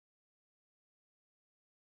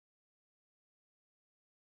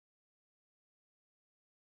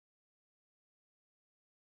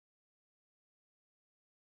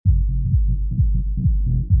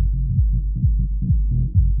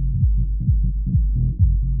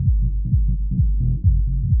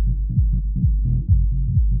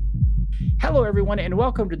Hello, everyone, and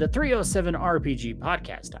welcome to the 307 RPG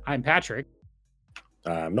podcast. I'm Patrick.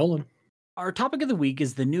 I'm Nolan. Our topic of the week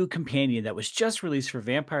is the new companion that was just released for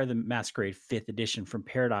Vampire the Masquerade 5th edition from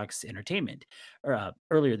Paradox Entertainment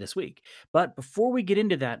earlier this week. But before we get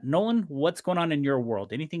into that, Nolan, what's going on in your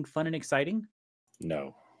world? Anything fun and exciting?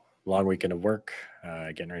 No. Long weekend of work,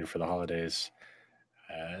 getting ready for the holidays.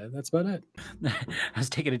 That's about it. I was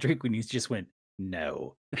taking a drink when you just went,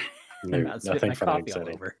 no. No, I'm not spitting my nothing fun and coffee all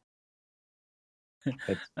exciting. over.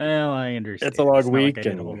 It's, Well, I understand. it's a long It's not week, like I did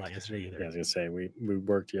a and whole lot yesterday either. yeah, I was gonna say we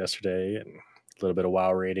worked yesterday and a little bit of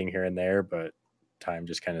WoW rating here and there, but time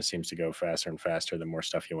just kind of seems to go faster and faster the more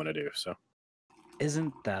stuff you want to do. So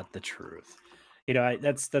Isn't that the truth? You know,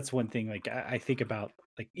 that's one thing. Like I think about,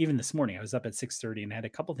 like even this morning, I was up at 6:30 and I had a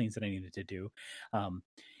couple things that I needed to do, um,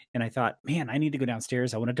 and I thought, man, I need to go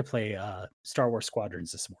downstairs. I wanted to play Star Wars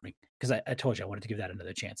Squadrons this morning because I told you I wanted to give that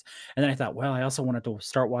another chance. And then I thought, well, I also wanted to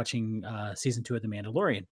start watching season 2 of The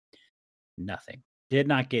Mandalorian. Nothing. Did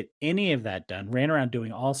not get any of that done. Ran around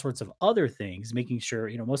doing all sorts of other things, making sure,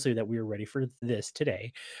 mostly that we were ready for this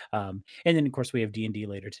today. And then of course we have D&D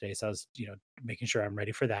later today. So I was, making sure I'm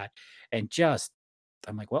ready for that. And just,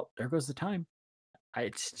 I'm like, well, there goes the time.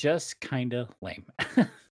 It's just kind of lame.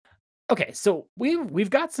 Okay, so we've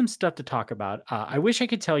got some stuff to talk about. I wish I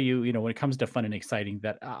could tell you, when it comes to fun and exciting,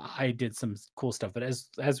 that I did some cool stuff. But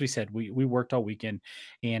as we said, we worked all weekend,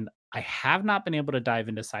 and I have not been able to dive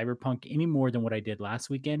into Cyberpunk any more than what I did last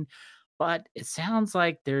weekend. But it sounds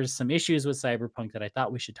like there's some issues with Cyberpunk that I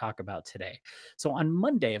thought we should talk about today. So on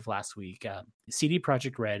Monday of last week, CD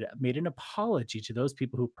Projekt Red made an apology to those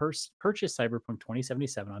people who purchased Cyberpunk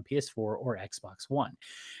 2077 on PS4 or Xbox One.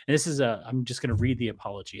 And this is I'm just going to read the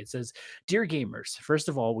apology. It says, "Dear gamers, first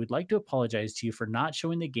of all, we'd like to apologize to you for not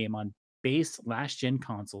showing the game on base last gen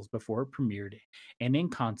consoles before it premiered, and in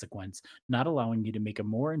consequence, not allowing you to make a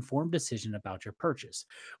more informed decision about your purchase.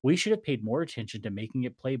 We should have paid more attention to making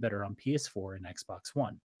it play better on PS4 and Xbox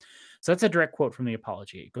One." So that's a direct quote from the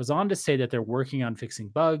apology. It goes on to say that they're working on fixing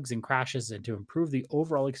bugs and crashes and to improve the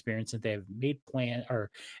overall experience, that they have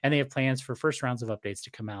and they have plans for first rounds of updates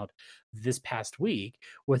to come out this past week,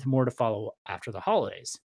 with more to follow after the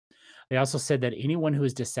holidays. They also said that anyone who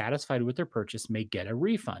is dissatisfied with their purchase may get a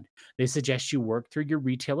refund. They suggest you work through your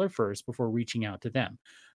retailer first before reaching out to them.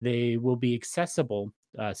 They will be accessible.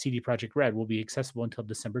 CD Projekt Red will be accessible until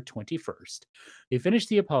December 21st. They finished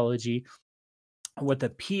the apology with a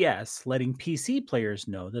PS letting PC players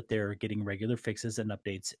know that they're getting regular fixes and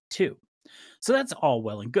updates too. So that's all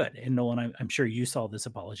well and good. And Nolan, I'm sure you saw this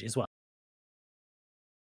apology as well.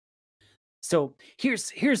 So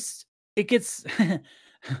here's it gets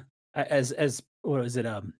as what was it?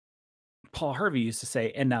 Paul Harvey used to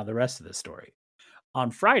say, and now the rest of the story. On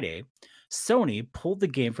Friday, Sony pulled the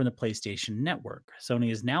game from the PlayStation Network.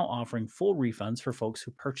 Sony is now offering full refunds for folks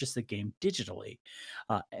who purchase the game digitally.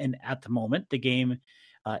 And at the moment, the game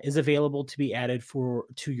is available to be added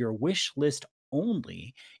to your wish list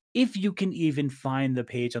only, if you can even find the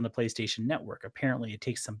page on the PlayStation Network. Apparently, it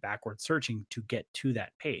takes some backward searching to get to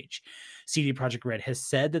that page. CD Projekt Red has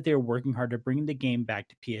said that they're working hard to bring the game back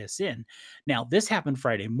to PSN. Now, this happened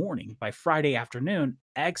Friday morning. By Friday afternoon,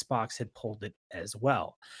 Xbox had pulled it as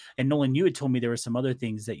well. And Nolan, you had told me there were some other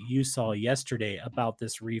things that you saw yesterday about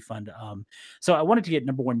this refund. So I wanted to get,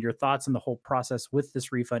 number one, your thoughts on the whole process with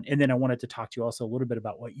this refund. And then I wanted to talk to you also a little bit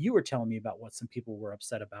about what you were telling me about what some people were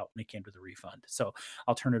upset about when it came to the refund. So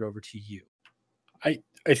I'll turn it over to you. I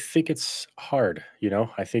think it's hard.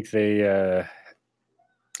 I think it's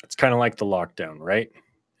kind of like the lockdown, right?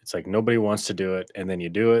 It's like nobody wants to do it, and then you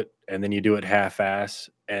do it, and then you do it half-ass,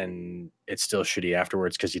 and it's still shitty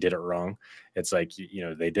afterwards because you did it wrong. It's like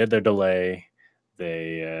they did their delay,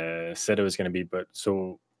 they said it was going to be, but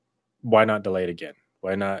so why not delay it again?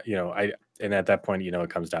 Why not? And at that point, it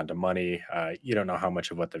comes down to money. You don't know how much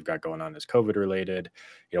of what they've got going on is COVID related.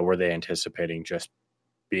 Were they anticipating just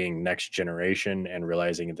being next generation and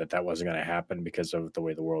realizing that that wasn't going to happen because of the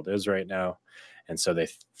way the world is right now? And so they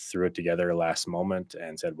threw it together last moment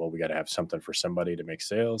and said, well, we got to have something for somebody to make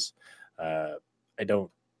sales. I don't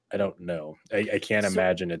know. I can't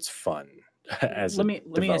imagine it's fun as let a me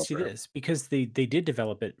ask you developer. this, because they did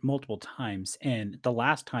develop it multiple times, and the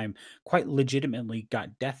last time quite legitimately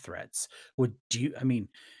got death threats. Would you, I mean,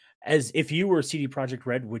 as if you were CD Projekt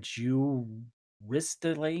Red, would you risk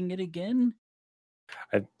delaying it again?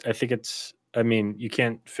 I think I mean, you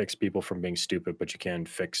can't fix people from being stupid, but you can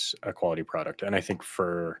fix a quality product. And I think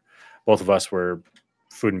for both of us, we're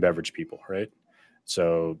food and beverage people, right?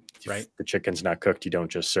 So if Right. the chicken's not cooked, you don't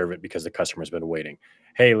just serve it because the customer's been waiting.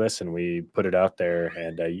 Hey, listen, we put it out there,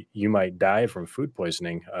 and you might die from food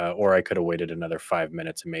poisoning, or I could have waited another 5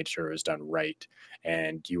 minutes and made sure it was done right,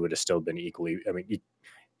 and you would have still been equally. I mean,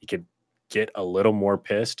 you could get a little more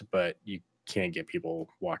pissed, but you can't get people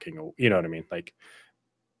walking. You know what I mean? Like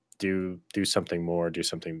do something more, do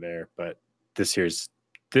something there. But this here's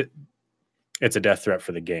th- it's a death threat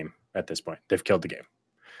for the game at this point. They've killed the game,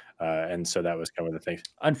 and so that was kind of the thing.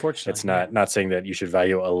 It's Unfortunately, yeah. not saying that you should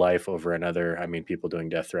value a life over another. I mean, people doing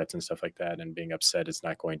death threats and stuff like that and being upset is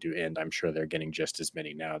not going to end. I'm sure they're getting just as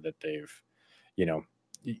many now that they've, you know,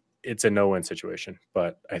 it's a no-win situation.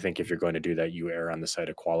 But I think if you're going to do that, you err on the side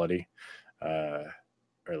of quality, uh,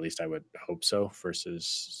 or at least I would hope so,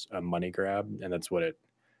 versus a money grab. And that's what it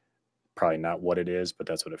probably not what it is, but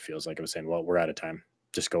that's what it feels like. I was saying, well, we're out of time.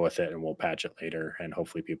 Just go with it and we'll patch it later. And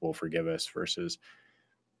hopefully people will forgive us versus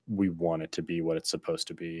we want it to be what it's supposed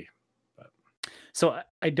to be. But So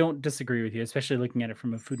I don't disagree with you, especially looking at it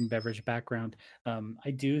from a food and beverage background.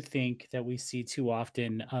 I do think that we see too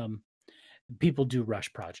often people do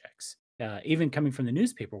rush projects. Even coming from the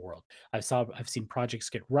newspaper world, I've seen projects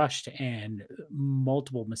get rushed and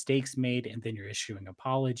multiple mistakes made, and then you're issuing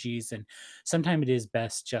apologies. And sometimes it is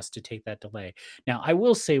best just to take that delay. Now, I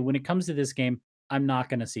will say, when it comes to this game, I'm not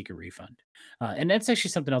going to seek a refund, and that's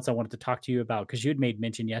actually something else I wanted to talk to you about because you had made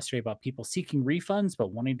mention yesterday about people seeking refunds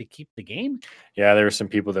but wanting to keep the game. yeah, there were some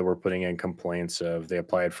people that were putting in complaints of they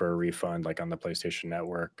applied for a refund like on the PlayStation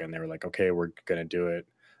Network and they were like, okay, we're going to do it.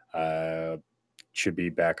 Uh, should be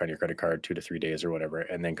back on your credit card 2 to 3 days or whatever.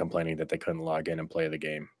 And then complaining that they couldn't log in and play the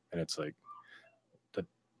game. And it's like, that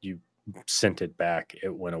you sent it back,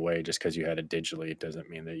 it went away just because you had it digitally. It doesn't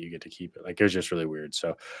mean that you get to keep it. Like it was just really weird.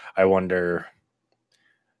 So I wonder,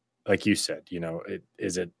 like you said,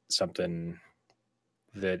 is it something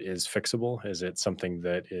that is fixable? Is it something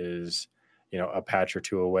that is, a patch or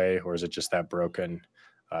two away, or is it just that broken?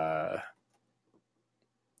 Uh,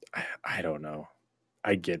 I don't know.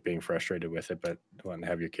 I get being frustrated with it, but wanting to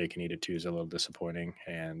have your cake and eat it too is a little disappointing.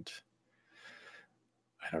 And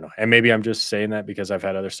I don't know. And maybe I'm just saying that because I've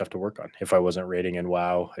had other stuff to work on. If I wasn't rating in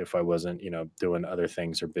WoW, if I wasn't, doing other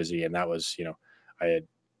things or busy, and that was, I had,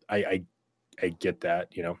 I I get that,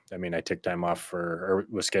 I mean, I took time off or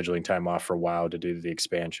was scheduling time off for WoW to do the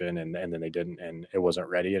expansion, and then they didn't, and it wasn't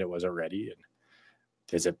ready, and it wasn't ready. And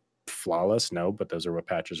is it flawless? No, but those are what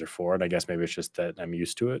patches are for. And I guess maybe it's just that I'm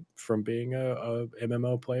used to it from being a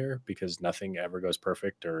MMO player because nothing ever goes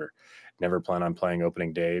perfect, or never plan on playing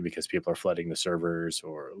opening day because people are flooding the servers,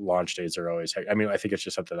 or launch days are always. I mean, I think it's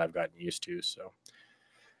just something I've gotten used to. So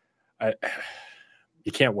I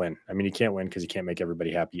you can't win. I mean, you can't win because you can't make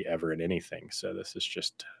everybody happy ever in anything. So this is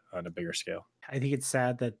just on a bigger scale. I think it's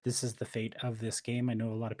sad that this is the fate of this game. I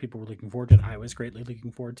know a lot of people were looking forward to it. I was greatly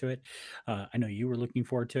looking forward to it. I know you were looking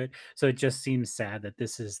forward to it. So it just seems sad that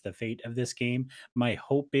this is the fate of this game. My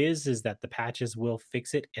hope is that the patches will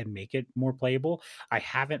fix it and make it more playable. I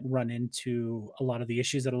haven't run into a lot of the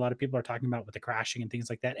issues that a lot of people are talking about with the crashing and things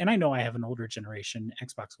like that. And I know I have an older generation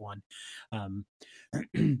Xbox One, um,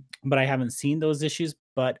 but I haven't seen those issues.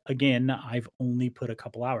 But again, I've only put a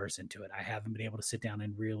couple hours into it. I haven't been able to sit down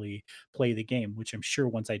and really play the game, which I'm sure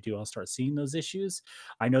once I do, I'll start seeing those issues.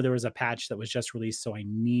 I know there was a patch that was just released, so I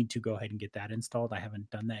need to go ahead and get that installed. I haven't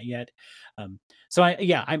done that yet.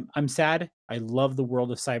 I'm sad. I love the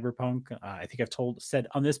world of Cyberpunk. I think I've said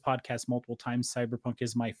on this podcast multiple times, Cyberpunk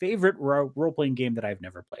is my favorite role playing game that I've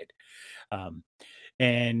never played. Um,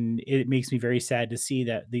 and it makes me very sad to see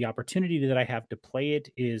that the opportunity that I have to play it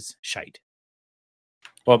is shite.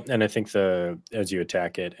 Well, and I think as you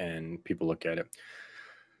attack it and people look at it,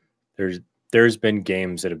 there's there's been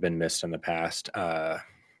games that have been missed in the past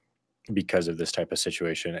because of this type of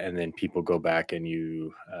situation, and then people go back and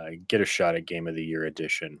you get a shot at Game of the Year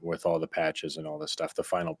edition with all the patches and all the stuff, the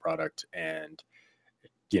final product, and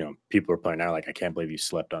people are playing out like, I can't believe you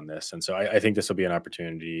slept on this. And so I think this will be an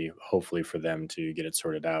opportunity, hopefully, for them to get it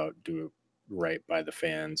sorted out, do it right by the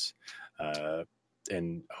fans. Uh,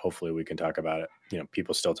 and hopefully we can talk about it.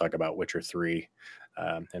 People still talk about Witcher 3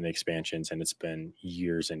 and the expansions, and it's been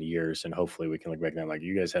years and years. And hopefully we can look back and like,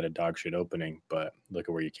 you guys had a dog shit opening, but look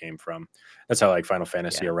at where you came from. That's how like Final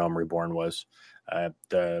Fantasy: Yeah. A Realm Reborn was.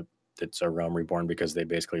 It's a Realm Reborn because they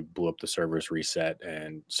basically blew up the servers, reset,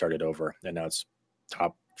 and started over. And now it's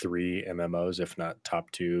top three MMOs, if not top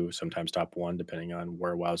two, sometimes top one, depending on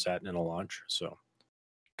where WoW's at in a launch. So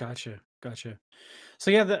Gotcha.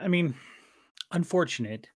 So yeah, I mean,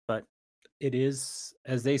 unfortunate, but it is,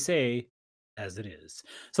 as they say, as it is.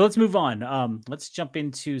 So let's move on. Let's jump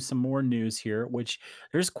into some more news here, which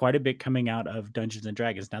there's quite a bit coming out of Dungeons and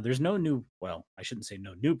Dragons. Now, there's no new, well, I shouldn't say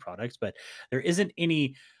no new products, but there isn't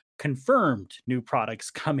any confirmed new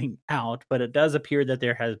products coming out, but it does appear that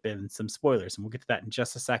there has been some spoilers, and we'll get to that in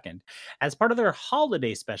just a second. As part of their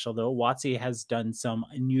holiday special, though, WotC has done some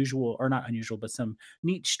unusual, or not unusual, but some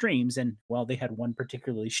neat streams, and well, they had one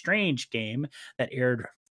particularly strange game that aired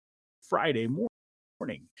Friday morning.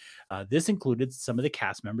 This included some of the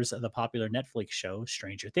cast members of the popular Netflix show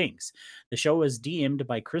Stranger Things. The show was DM'd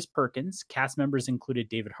by Chris Perkins. Cast members included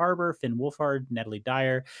David Harbour, Finn Wolfhard, Natalie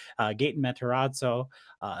Dyer, Gaten Matarazzo.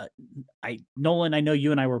 Nolan, I know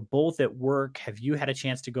you and I were both at work. Have you had a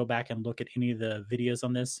chance to go back and look at any of the videos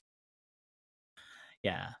on this?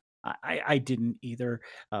 Yeah. I didn't either,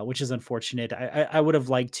 which is unfortunate. I would have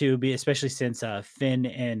liked to be, especially since Finn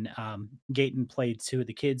and Gaten played two of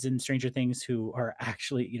the kids in Stranger Things who are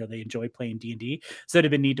actually, they enjoy playing D&D. So it'd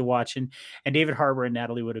have been neat to watch. And David Harbour and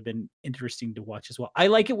Natalie would have been interesting to watch as well. I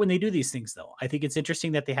like it when they do these things, though. I think it's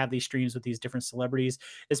interesting that they have these streams with these different celebrities,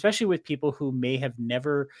 especially with people who may have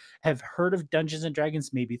never have heard of Dungeons and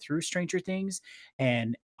Dragons, maybe through Stranger Things,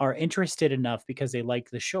 and are interested enough because they like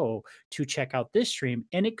the show to check out this stream,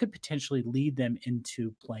 and it could potentially lead them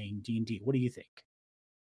into playing D&D. What do you think?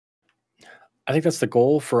 I think that's the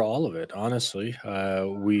goal for all of it, honestly.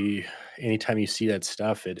 Anytime you see that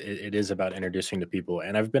stuff, it is about introducing to people.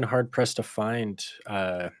 And I've been hard pressed to find,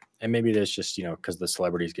 and maybe there's just, because the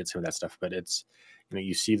celebrities get some of that stuff, but it's,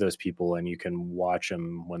 you see those people and you can watch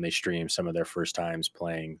them when they stream some of their first times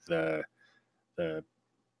playing the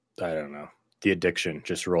I don't know, the addiction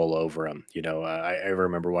just roll over them. I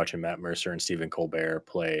remember watching Matt Mercer and Stephen Colbert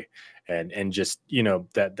play, and just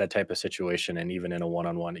that type of situation, and even in a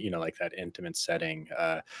one-on-one, like that intimate setting.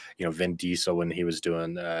 Vin Diesel when he was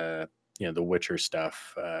doing the Witcher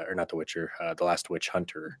stuff, or not the Witcher, the Last Witch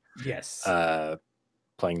Hunter. Yes.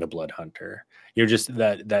 Playing the Blood Hunter, just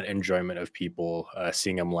that enjoyment of people,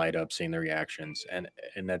 seeing them light up, seeing their reactions, and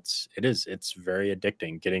it's very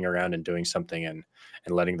addicting, getting around and doing something, and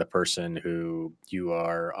letting the person who you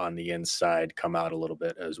are on the inside come out a little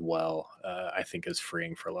bit as well. I think is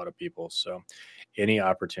freeing for a lot of people. So any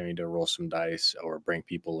opportunity to roll some dice or bring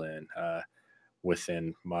people in,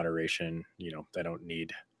 within moderation, they don't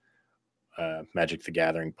need Magic the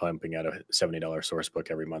Gathering pumping out a $70 source book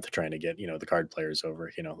every month trying to get the card players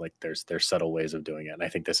over. Like there's subtle ways of doing it, and I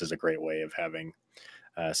think this is a great way of having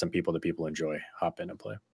some people that people enjoy hop in and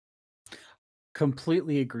play.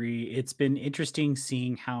 Completely agree. It's been interesting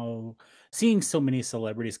seeing so many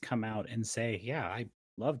celebrities come out and say, "Yeah, I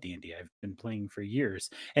love D&D. I've been playing for years."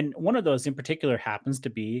 And one of those in particular happens to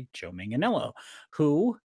be Joe Manganiello,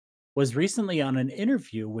 who was recently on an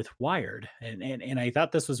interview with Wired, and I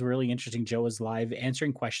thought this was really interesting. Joe was live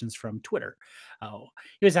answering questions from Twitter.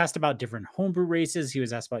 He was asked about different homebrew races. He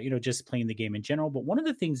was asked about just playing the game in general. But one of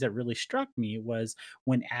the things that really struck me was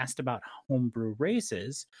when asked about homebrew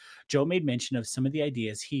races, Joe made mention of some of the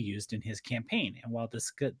ideas he used in his campaign, and while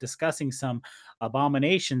discussing some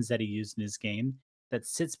abominations that he used in his game that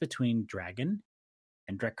sits between dragon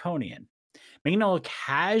and draconian. Magnolo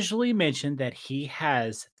casually mentioned that he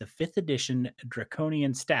has the 5th edition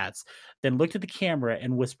Draconian stats, then looked at the camera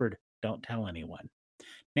and whispered, "Don't tell anyone."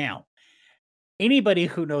 Now, anybody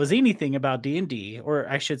who knows anything about D&D, or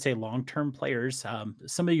I should say long-term players,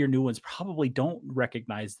 some of your new ones probably don't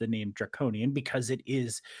recognize the name Draconian because it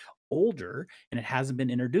is older and it hasn't been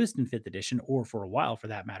introduced in 5th edition, or for a while for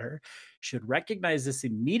that matter, should recognize this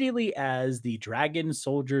immediately as the Dragon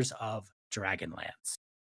Soldiers of Dragonlance.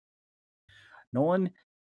 Nolan,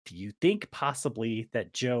 do you think possibly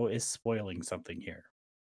that Joe is spoiling something here?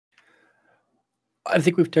 I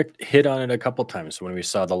think we've hit on it a couple times when we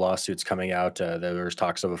saw the lawsuits coming out. There was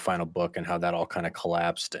talks of a final book and how that all kind of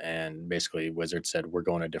collapsed, and basically Wizard said we're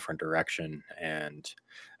going a different direction, and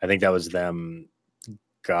I think that was them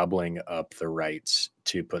gobbling up the rights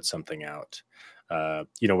to put something out.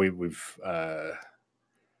 We've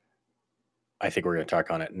I think we're going to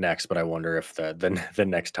talk on it next, but I wonder if the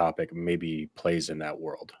next topic maybe plays in that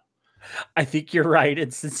world. I think you're right.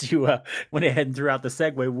 And since you went ahead and threw out the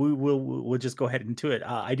segue, we'll just go ahead into it.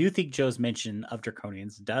 I do think Joe's mention of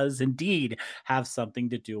Draconians does indeed have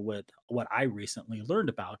something to do with what I recently learned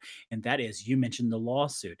about, and that is you mentioned the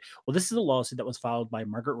lawsuit. Well, this is a lawsuit that was filed by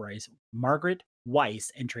Margaret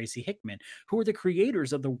Weiss and Tracy Hickman, who are the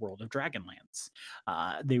creators of the World of Dragonlance.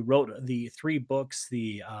 They wrote the 3 books,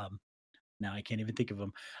 now I can't even think of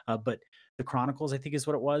them, but the Chronicles, I think is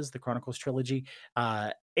what it was, the Chronicles trilogy,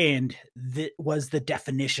 and that was the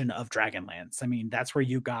definition of Dragonlance. I mean, that's where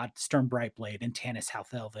you got Sturm Brightblade and Tanis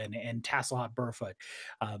Halthelven and Tasselhot Burfoot.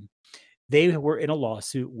 They were in a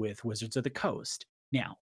lawsuit with Wizards of the Coast.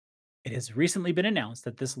 Now, it has recently been announced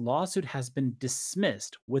that this lawsuit has been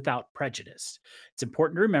dismissed without prejudice. It's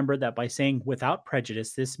important to remember that by saying without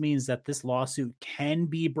prejudice, this means that this lawsuit can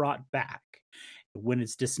be brought back. When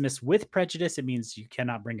it's dismissed with prejudice, it means you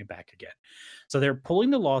cannot bring it back again. So they're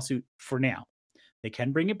pulling the lawsuit for now. They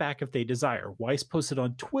can bring it back if they desire. Weiss posted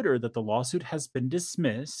on Twitter that the lawsuit has been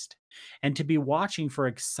dismissed and to be watching for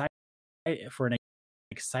an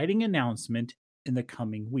exciting announcement in the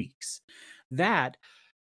coming weeks. That,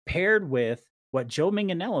 paired with what Joe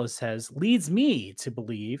Manganiello says, leads me to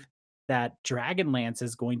believe that Dragonlance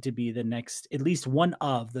is going to be the next, at least one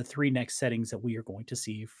of the three next settings that we are going to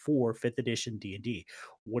see for 5th edition D&D.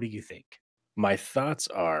 What do you think? My thoughts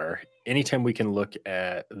are anytime we can look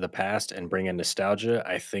at the past and bring in nostalgia,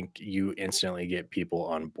 I think you instantly get people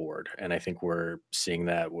on board. And I think we're seeing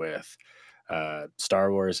that with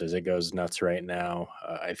Star Wars as it goes nuts right now.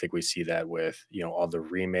 I think we see that with, all the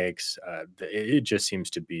remakes. It just seems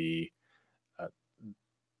to be, uh,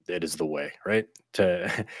 it is the way, right?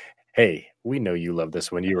 To, hey, we know you loved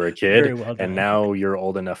this when you were a Very kid, well and done. now you're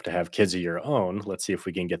old enough to have kids of your own. Let's see if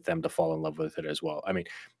we can get them to fall in love with it as well. I mean,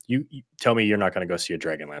 you tell me you're not going to go see a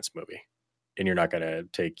Dragonlance movie, and you're not going to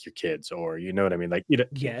take your kids, or you know what I mean? Like,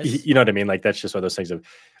 Yes. you know what I mean? Like, that's just one of those things of,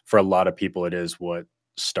 for a lot of people, it is what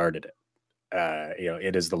started it.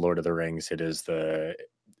 It is the Lord of the Rings.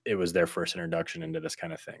 It was their first introduction into this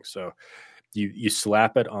kind of thing. So you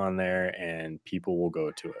slap it on there and people will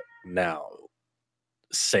go to it. Now,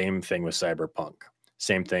 same thing with Cyberpunk.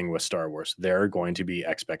 Same thing with Star Wars. There are going to be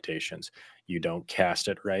expectations. You don't cast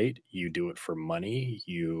it right. You do it for money.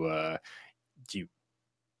 You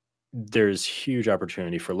there's huge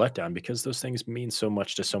opportunity for letdown because those things mean so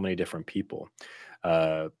much to so many different people.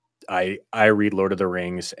 Uh, I read Lord of the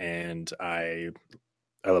Rings and I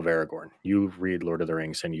love Aragorn. You read Lord of the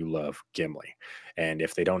Rings and you love Gimli. And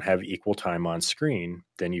if they don't have equal time on screen,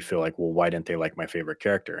 then you feel like, well, why didn't they like my favorite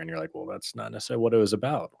character? And you're like, well, that's not necessarily what it was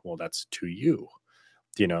about. Well, that's to you,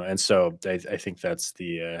 And so I think that's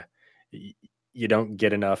you don't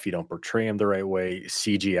get enough, you don't portray him the right way.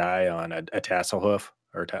 CGI on a Tasselhoof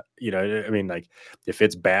I mean, like if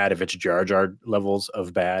it's bad, if it's Jar Jar levels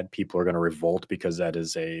of bad, people are going to revolt because that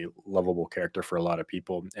is a lovable character for a lot of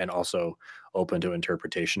people, and also open to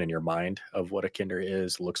interpretation in your mind of what a Kinder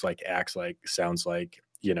is, looks like, acts like, sounds like.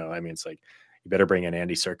 I mean, it's like you better bring in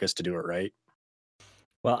Andy Circus to do it right.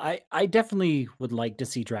 Well, I definitely would like to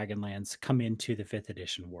see Dragonlance come into the 5th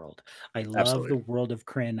edition world. I love Absolutely. the world of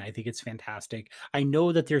Kryn. I think it's fantastic. I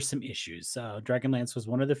know that there's some issues. Dragonlance was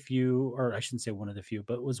one of the few, or I shouldn't say one of the few,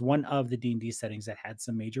 but was one of the D&D settings that had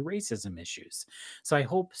some major racism issues. So I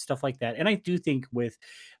hope stuff like that. And I do think with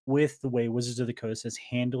the way Wizards of the Coast is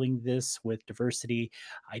handling this with diversity,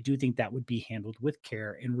 I do think that would be handled with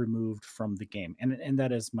care and removed from the game. And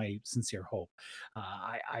that is my sincere hope.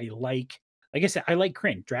 I like I said, I like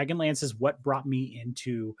Kryn. Dragonlance is what brought me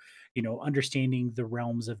into, understanding the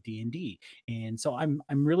realms of D&D. And so I'm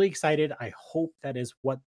really excited. I hope that is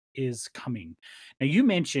what is coming. Now you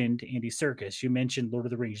mentioned Andy Circus, you mentioned Lord of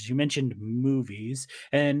the Rings, you mentioned movies,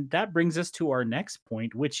 and that brings us to our next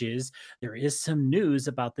point, which is there is some news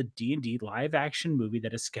about the D&D live action movie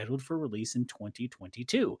that is scheduled for release in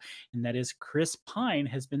 2022, and that is Chris Pine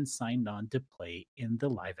has been signed on to play in the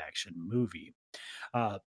live action movie.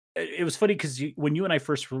 It was funny because when you and I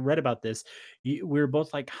first read about this, we were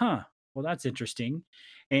both like, "Huh, well, that's interesting,"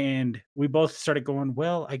 and we both started going,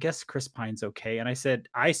 "Well, I guess Chris Pine's okay." And I said,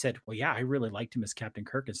 "Well, yeah, I really liked him as Captain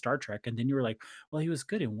Kirk in Star Trek." And then you were like, "Well, he was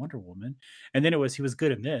good in Wonder Woman," and then it was he was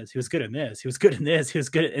good in this, he was good in this, he was good in this, he was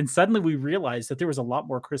good. And suddenly we realized that there was a lot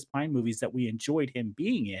more Chris Pine movies that we enjoyed him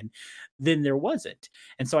being in than there wasn't.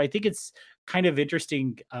 And so I think it's kind of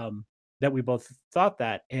interesting that we both thought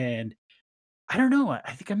that, and I don't know.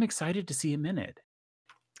 I think I'm excited to see him in it.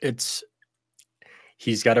 It's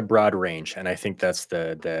He's got a broad range, and I think that's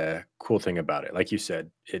the cool thing about it. Like you said,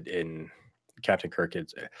 in Captain Kirk,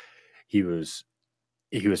 he was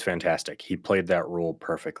he was fantastic. He played that role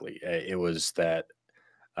perfectly. It was that,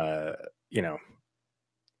 uh, you know.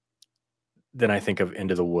 Then I think of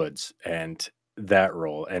Into the Woods and that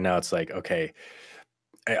role, and now it's like, okay,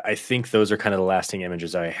 I think those are kind of the lasting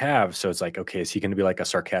images I have. So it's like, okay, is he going to be like a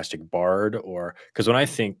sarcastic bard? Or because when I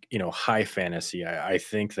think, high fantasy, I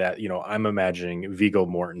think that, I'm imagining Viggo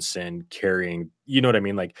Mortensen carrying, you know what I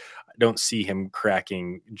mean? Like, I don't see him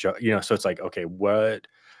cracking, so it's like, okay, what,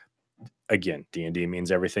 again, D&D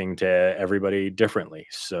means everything to everybody differently.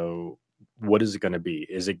 So what is it going to be?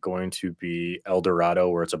 Is it going to be El Dorado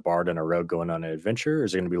where it's a bard and a rogue going on an adventure?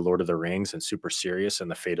 Is it going to be Lord of the Rings and super serious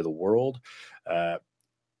and the fate of the world? Uh,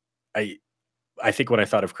 I I think when I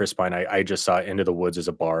thought of Chris Pine, I just saw Into the Woods as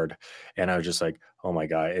a bard, and I was just like, "Oh my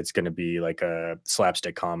god, it's gonna be like a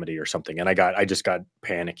slapstick comedy or something." And I just got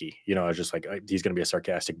panicky, I was just like, "He's gonna be a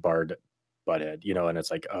sarcastic bard butthead," and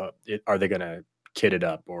it's like, are they gonna kid it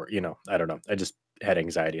up or I don't know. I just had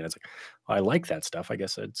anxiety, and it's like, well, I like that stuff. I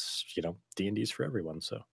guess it's D&D's for everyone.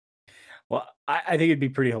 So Well, I think it'd be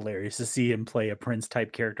pretty hilarious to see him play a Prince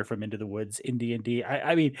type character from Into the Woods in D&D.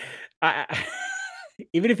 I mean, I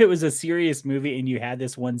even if it was a serious movie and you had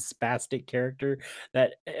this one spastic character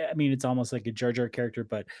that I mean, it's almost like a Jar Jar character,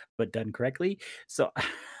 but done correctly. So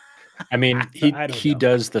I mean, I don't he know.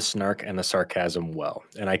 does the snark and the sarcasm well,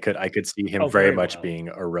 and I could see him Oh, very very much well. being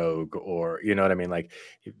a rogue, or you know what I mean, like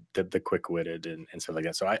the quick witted and stuff like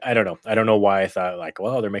that. So I don't know. I don't know why I thought like,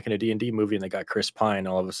 well, they're making a D&D movie and they got Chris Pine.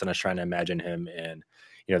 All of a sudden, I was trying to imagine him in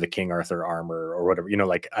the King Arthur armor or whatever.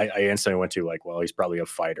 Like I instantly went to like, well, he's probably a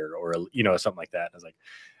fighter or something like that. And I was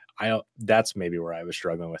like, that's maybe where I was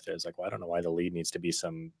struggling with it. It's like, well, I don't know why the lead needs to be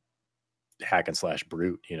some hack and slash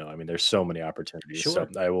brute. I mean, there's so many opportunities. So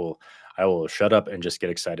Sure. I will shut up and just get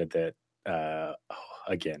excited that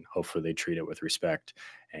again, hopefully they treat it with respect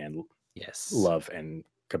and Yes. love and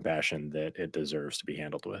compassion that it deserves to be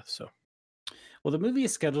handled with. So Well, the movie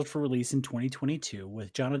is scheduled for release in 2022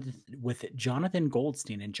 with Jonathan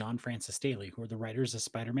Goldstein and John Francis Daley, who are the writers of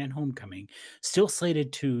Spider-Man: Homecoming, still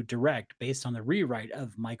slated to direct based on the rewrite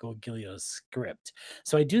of Michael Giglio's script.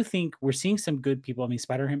 So I do think we're seeing some good people. I mean,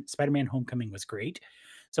 Spider-Man: Homecoming was great.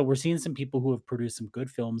 So we're seeing some people who have produced some good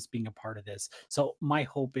films being a part of this. So my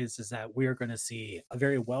hope is that we're going to see a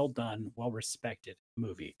very well done, well respected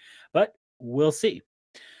movie. But we'll see.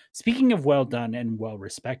 Speaking of well done and well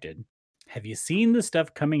respected, have you seen the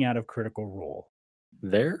stuff coming out of Critical Role?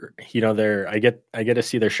 they're I get to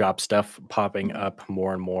see their shop stuff popping up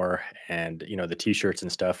more and more, and the t-shirts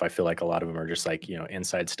and stuff. I feel like a lot of them are just like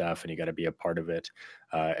inside stuff, and you got to be a part of it.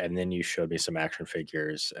 And then you showed me some action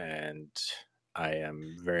figures, and I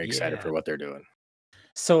am very excited Yeah. for what they're doing.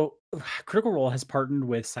 So, Critical Role has partnered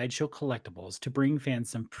with Sideshow Collectibles to bring fans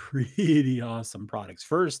some pretty awesome products.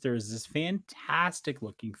 First, there's this fantastic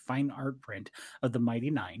looking fine art print of the Mighty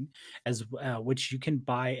Nine, as which you can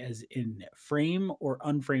buy as in frame or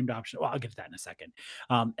unframed option. Well, I'll get to that in a second.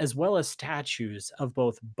 As well as statues of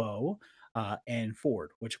both Bo and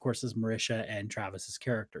Ford, which of course is Marisha and Travis's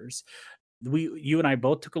characters. You and I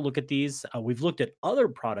both took a look at these. We've looked at other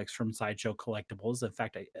products from Sideshow Collectibles. In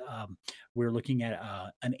fact, we're looking at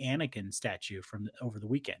an Anakin statue from over the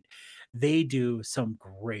weekend. They do some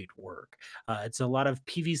great work. It's a lot of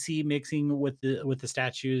PVC mixing with the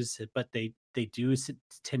statues, but they do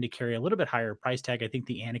tend to carry a little bit higher price tag. I think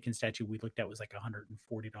the Anakin statue we looked at was like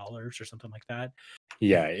 $140 or something like that.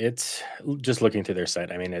 Yeah, it's just looking through their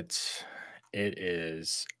site. I mean, it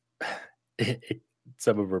is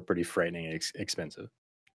some of them are pretty frightening expensive.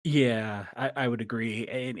 Yeah, I would agree,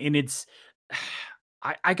 and it's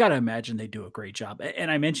I gotta imagine they do a great job, and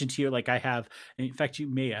I mentioned to you, like, I have in fact, you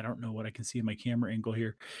may I don't know what I can see in my camera angle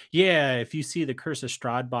here. Yeah, if you see the Curse of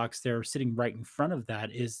Strahd box there sitting right in front of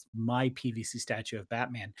that is my PVC statue of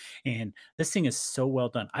Batman, and this thing is so well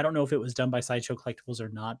done. I don't know if it was done by Sideshow Collectibles or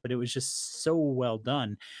not, but it was just so well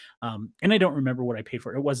done, and I don't remember what I paid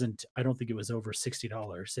for it. It wasn't I don't think it was over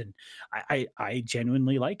 $60, and I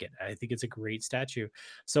genuinely like it. I think it's a great statue.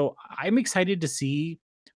 So I'm excited to see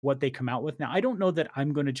what they come out with. Now, I don't know that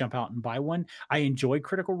I'm going to jump out and buy one. I enjoy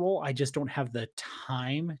Critical Role. I just don't have the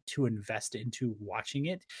time to invest into watching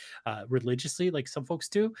it religiously like some folks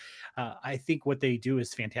do. I think what they do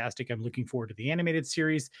is fantastic. I'm looking forward to the animated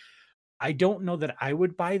series. I don't know that I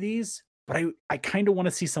would buy these, but I kind of want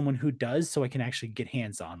to see someone who does so I can actually get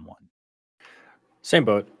hands on one. Same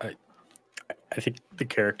boat. I think the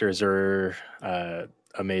characters are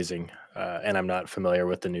amazing, and I'm not familiar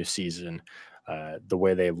with the new season. The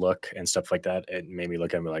way they look and stuff like that, it made me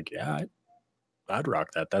look at me like, yeah, I'd rock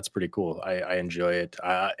that. That's pretty cool. I enjoy it.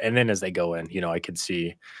 And then as they go in, I could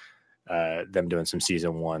see them doing some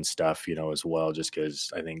season one stuff, as well, just because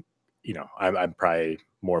I think, I'm probably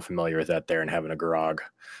more familiar with that there, and having a Grog,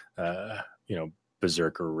 uh, you know,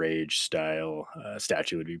 Berserker Rage style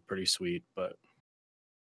statue would be pretty sweet. But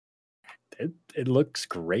it looks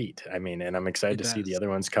great. I mean, and I'm excited It to see the does. other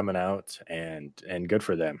ones coming out, and good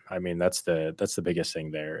for them. I mean, that's the biggest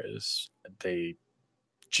thing there is they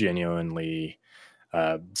genuinely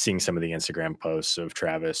seeing some of the Instagram posts of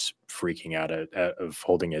Travis freaking out of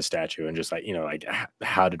holding his statue and just like like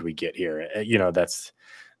how did we get here?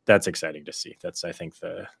 That's exciting to see. That's I think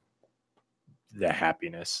the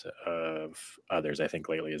happiness of others. I think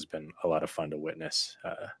lately has been a lot of fun to witness.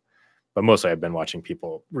 But mostly I've been watching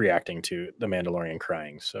people reacting to the Mandalorian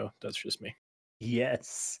crying. So that's just me.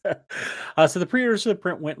 Yes. So the pre-orders for the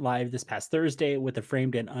print went live this past Thursday with the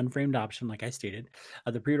framed and unframed option, like I stated.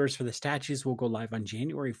 The pre-orders for the statues will go live on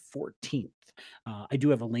January 14th. I do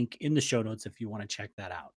have a link in the show notes if you want to check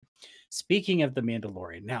that out. Speaking of the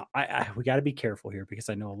Mandalorian, now we got to be careful here because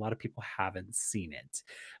I know a lot of people haven't seen it,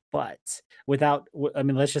 but I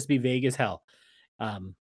mean, let's just be vague as hell.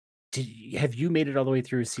 Um, have you made it all the way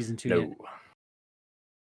through season 2 yet? No.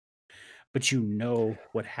 But you know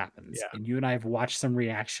what happens. Yeah. And you and I have watched some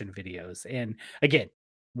reaction videos. And again,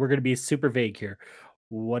 we're going to be super vague here.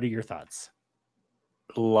 What are your thoughts?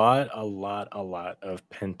 A lot of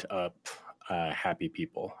pent up happy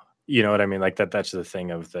people. You know what I mean? Like that's the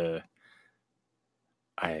thing of the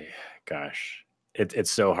I gosh.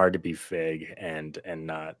 It's so hard to be vague and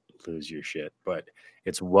not lose your shit, but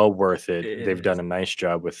it's well worth it. It They've done is. a nice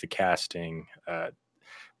job with the casting,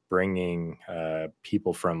 bringing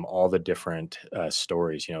people from all the different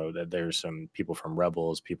stories. You know, there's some people from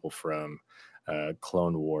Rebels, people from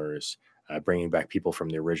Clone Wars, bringing back people from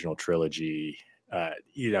the original trilogy.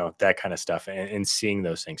 You know, that kind of stuff, and seeing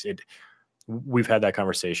those things. We've had that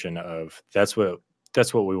conversation of that's what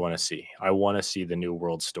we want to see. I want to see the new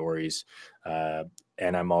world stories, uh,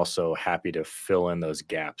 and I'm also happy to fill in those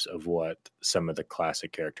gaps of what some of the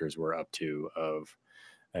classic characters were up to. Of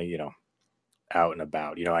you know, out and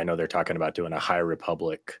about. You know, I know they're talking about doing a High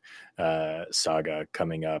Republic saga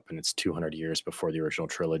coming up, and it's 200 years before the original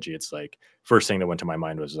trilogy. It's like first thing that went to my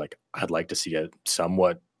mind was like, I'd like to see a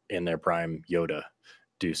somewhat in their prime Yoda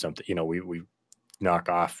do something. You know, we knock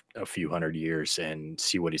off a few hundred years and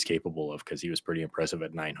see what he's capable of because he was pretty impressive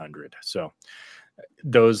at 900. So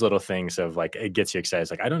those little things of like it gets you excited.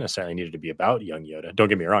 It's like I don't necessarily need it to be about young Yoda. Don't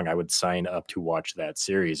get me wrong, I would sign up to watch that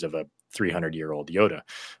series of a 300-year-old Yoda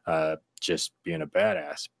just being a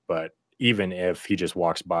badass. But even if he just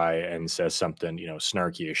walks by and says something, you know,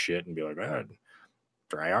 snarky as shit and be like,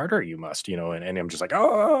 dry harder you must, you know, and I'm just like,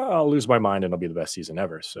 oh, I'll lose my mind and it'll be the best season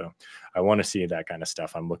ever. So I want to see that kind of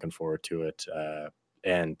stuff. I'm looking forward to it.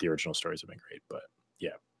 And the original stories have been great, but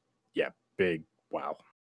yeah, yeah, big wow.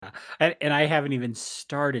 And I haven't even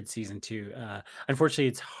started season 2. Unfortunately,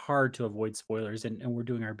 it's hard to avoid spoilers, and we're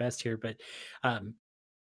doing our best here. But um,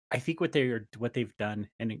 I think what they've done,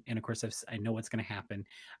 and of course I know what's going to happen.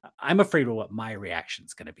 I'm afraid of what my reaction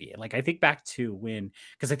is going to be. Like I think back to when,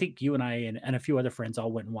 because I think you and I and a few other friends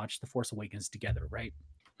all went and watched The Force Awakens together, right?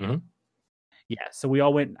 Hmm. Yeah, so we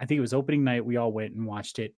all went. I think it was opening night. We all went and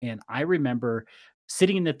watched it, and I remember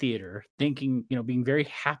sitting in the theater thinking, being very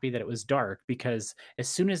happy that it was dark because as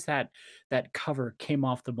soon as that cover came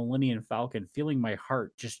off the Millennium Falcon, feeling my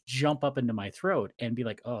heart just jump up into my throat and be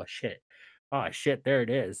like, oh shit, there it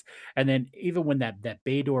is. And then even when that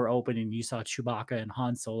bay door opened and you saw Chewbacca and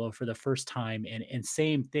Han Solo for the first time, and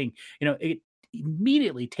same thing, it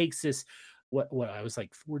immediately takes this. What I was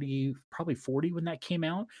like 40, probably 40 when that came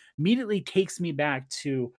out, immediately takes me back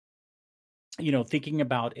to, thinking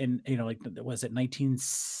about in, like, was it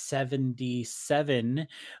 1977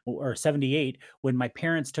 or 78 when my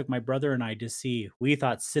parents took my brother and I to see, we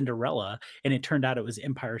thought Cinderella, and it turned out it was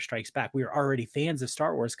Empire Strikes Back. We were already fans of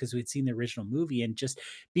Star Wars because we'd seen the original movie, and just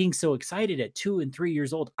being so excited at 2 and 3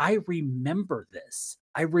 years old. I remember this.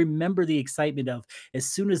 I remember the excitement of as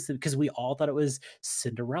soon as because we all thought it was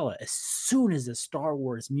Cinderella, as soon as the Star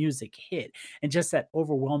Wars music hit, and just that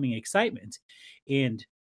overwhelming excitement. And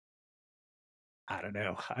I don't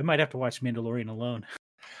know. I might have to watch Mandalorian alone.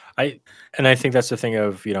 I and I think that's the thing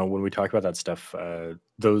of, you know, when we talk about that stuff,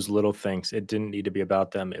 those little things, it didn't need to be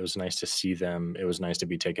about them. It was nice to see them. It was nice to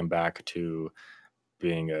be taken back to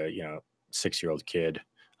being a, you know, 6-year-old kid,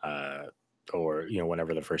 uh, or, you know,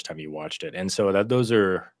 whenever the first time you watched it. And so that those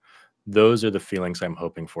are the feelings I'm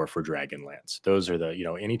hoping for Dragonlance. Those are the, you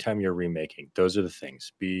know, anytime you're remaking, those are the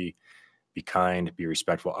things. Be kind, be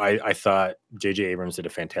respectful. I thought J.J. Abrams did a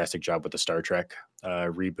fantastic job with the Star Trek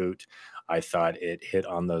reboot. I thought it hit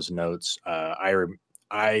on those notes. I,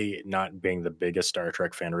 not being the biggest Star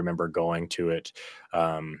Trek fan, remember going to it,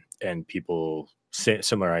 and people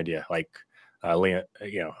similar idea like you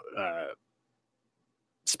know,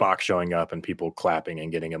 Spock showing up and people clapping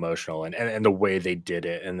and getting emotional, and the way they did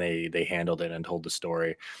it and they handled it and told the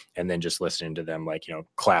story, and then just listening to them, like, you know,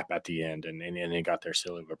 clap at the end, and they got their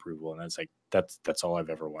seal of approval. And it's like that's all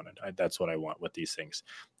I've ever wanted. That's what I want with these things.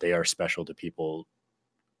 They are special to people.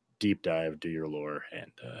 Deep dive, do your lore,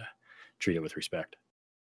 and treat it with respect.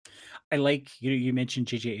 I like you mentioned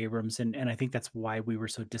J.J. Abrams, and I think that's why we were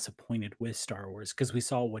so disappointed with Star Wars, because we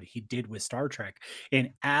saw what he did with Star Trek. And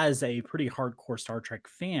as a pretty hardcore Star Trek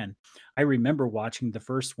fan, I remember watching the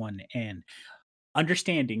first one, and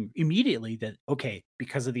understanding immediately that, okay,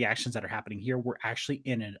 because of the actions that are happening here, we're actually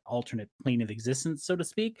in an alternate plane of existence, so to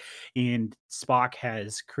speak. And Spock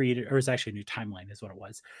has created, or it's actually a new timeline, is what it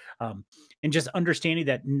was. Um, and just understanding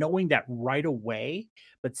that, knowing that right away,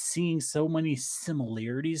 but seeing so many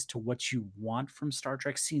similarities to what you want from Star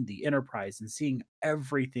Trek, seeing the Enterprise and seeing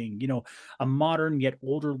everything, a modern yet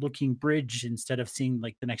older looking bridge instead of seeing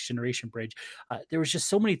like the Next Generation bridge. There was just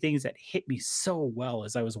so many things that hit me so well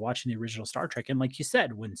as I was watching the original Star Trek. And like you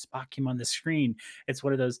said, when Spock came on the screen, it's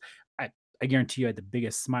one of those. I guarantee you, I had the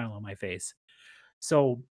biggest smile on my face.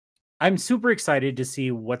 So I'm super excited to see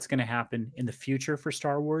what's going to happen in the future for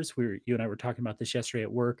Star Wars. You and I were talking about this yesterday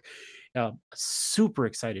at work. Super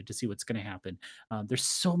excited to see what's going to happen. There's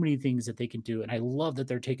so many things that they can do, and I love that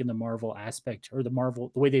they're taking the Marvel aspect, or the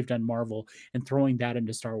way they've done Marvel, and throwing that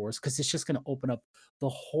into Star Wars, because it's just going to open up the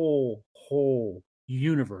whole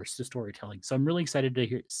universe to storytelling. So I'm really excited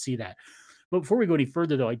to see that. But before we go any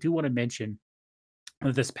further, though, I do want to mention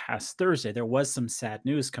this past Thursday, there was some sad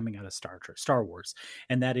news coming out of Star Wars,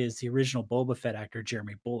 and that is the original Boba Fett actor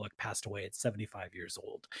Jeremy Bulloch passed away at 75 years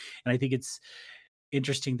old. And I think it's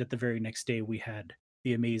interesting that the very next day we had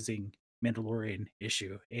the amazing Mandalorian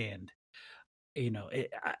issue, and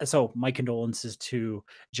so my condolences to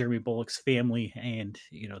Jeremy Bulloch's family, and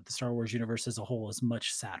the Star Wars universe as a whole is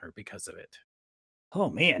much sadder because of it. Oh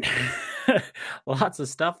man, lots of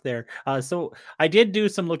stuff there. So I did do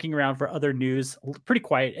some looking around for other news. Pretty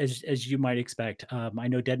quiet, as you might expect. I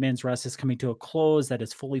know Dead Man's Rust is coming to a close. That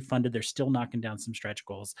is fully funded. They're still knocking down some stretch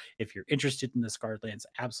goals. If you're interested in the Scarred Lands,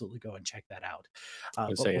 absolutely go and check that out. I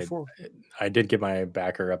But say before, I did get my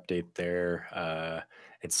backer update there.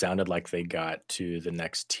 It sounded like they got to the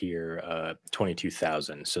next tier,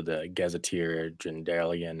 22,000. So the Gazetteer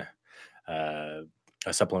Jindalian, uh,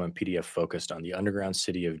 a supplement PDF focused on the underground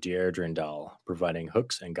city of Dier Drindal, providing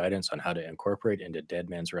hooks and guidance on how to incorporate into Dead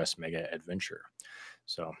Man's Rest mega adventure.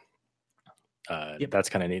 So yep, that's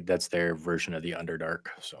kind of neat. That's their version of the Underdark.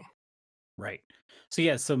 So right. So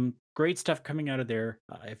yeah, some great stuff coming out of there.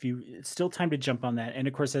 If you It's still time to jump on that. And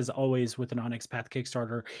of course, as always with an Onyx Path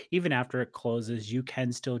Kickstarter, even after it closes, you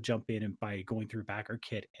can still jump in and by going through Backer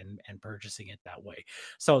Kit and purchasing it that way.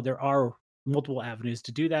 So there are multiple avenues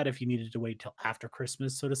to do that if you needed to wait till after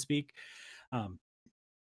Christmas, so to speak. Um,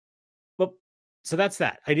 but so that's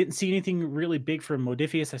that. I didn't see anything really big from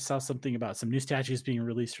Modifius. I saw something about some new statues being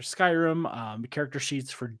released for Skyrim, character sheets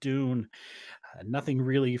for Dune. Nothing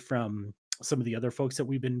really from some of the other folks that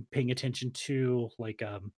we've been paying attention to, like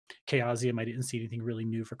Chaosium. I didn't see anything really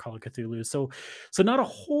new for Call of Cthulhu. So not a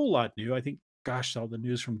whole lot new. I think, gosh, all the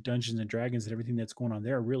news from Dungeons and Dragons and everything that's going on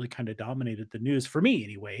there really kind of dominated the news for me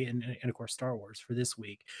anyway, and of course Star Wars for this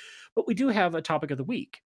week. But we do have a topic of the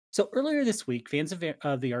week. So earlier this week, fans of the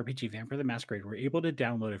RPG Vampire the Masquerade were able to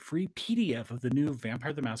download a free PDF of the new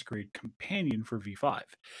Vampire the Masquerade companion for V5.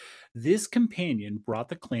 This companion brought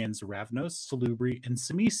the clans Ravnos, Salubri, and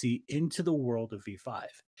Samisi into the world of V5,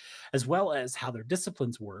 as well as how their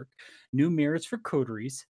disciplines work, new merits for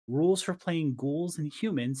coteries, rules for playing ghouls and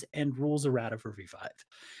humans, and rules errata for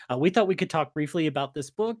V5. We thought we could talk briefly about this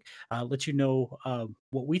book, let you know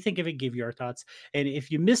what we think of it, give you our thoughts. And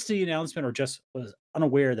if you missed the announcement or just was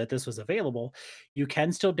unaware that this was available, you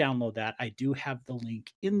can still download that. I do have the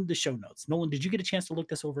link in the show notes. Nolan, did you get a chance to look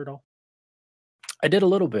this over at all? I did a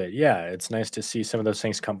little bit. Yeah, it's nice to see some of those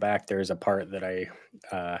things come back. There's a part that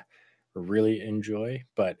I really enjoy,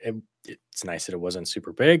 but it's nice that it wasn't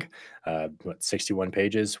super big. 61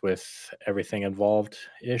 pages with everything involved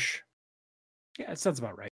ish. Yeah, it sounds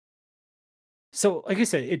about right. So, like I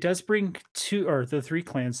said, it does bring two or the three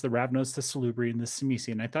clans, the Ravnos, the Salubri, and the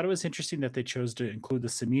Simisi. And I thought it was interesting that they chose to include the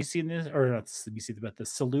Simisi in this, or not the Simisi, but the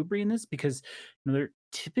Salubri in this, because they're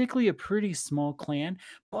typically a pretty small clan.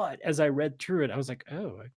 But as I read through it, I was like,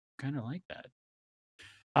 oh, I kind of like that.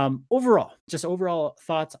 Overall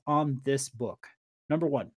thoughts on this book. Number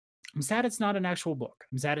one, I'm sad it's not an actual book.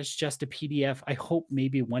 I'm sad it's just a PDF. I hope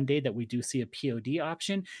maybe one day that we do see a POD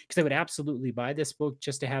option, because I would absolutely buy this book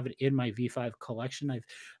just to have it in my V5 collection.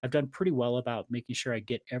 I've done pretty well about making sure I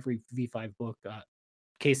get every V5 book.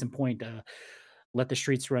 Case in point, Let the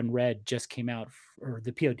Streets Run Red just came out, or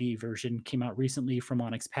the POD version came out recently from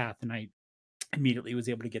Onyx Path, and I immediately was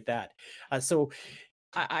able to get that. So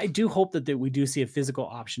I do hope that we do see a physical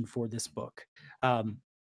option for this book. Um,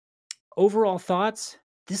 Overall thoughts,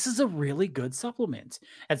 this is a really good supplement.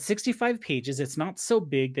 At 65 pages, it's not so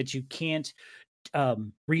big that you can't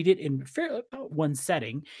read it in one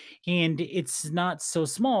setting, and it's not so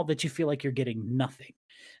small that you feel like you're getting nothing.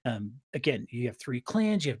 Again, you have three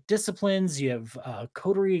clans, you have disciplines, you have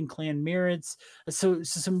coterie and clan merits. So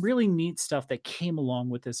some really neat stuff that came along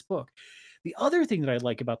with this book. The other thing that I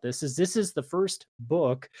like about this is the first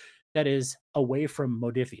book that is away from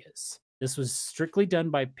Modiphius. This was strictly done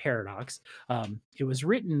by Paradox. It was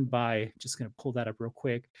written by, just going to pull that up real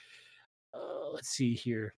quick. Let's see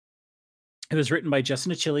here. It was written by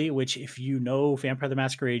Justin Achille, which, if you know Vampire the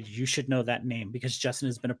Masquerade, you should know that name because Justin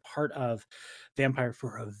has been a part of Vampire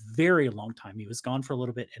for a very long time. He was gone for a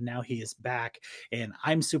little bit and now he is back. And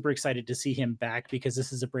I'm super excited to see him back because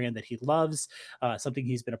this is a brand that he loves, something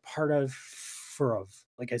he's been a part of for,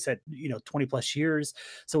 like I said, 20 plus years.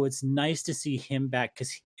 So it's nice to see him back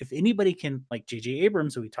because if anybody can, like J.J.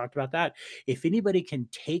 Abrams, we talked about that, if anybody can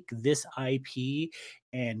take this IP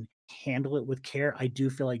and handle it with care, I do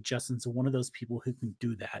feel like Justin's one of those people who can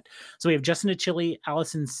do that. So we have Justin Achille,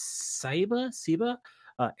 Allison Siba,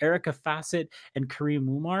 Erica Fassett, and Kareem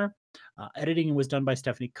Umar. Editing was done by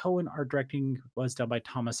Stephanie Cohen. Art directing was done by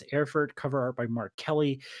Thomas Erfurt. Cover art by Mark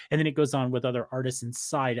Kelly. And then it goes on with other artists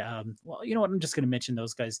inside. Well, you know what? I'm just going to mention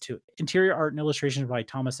those guys too. Interior art and illustration by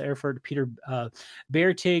Thomas Erfurt, Peter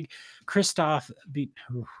Beartig, Christoph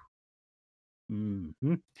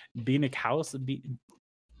House.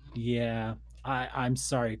 Yeah, I'm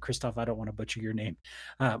sorry, Christoph. I don't want to butcher your name.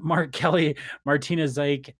 Mark Kelly, Martina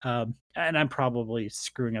Zeik, and I'm probably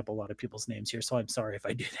screwing up a lot of people's names here, so I'm sorry if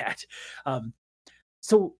I do that.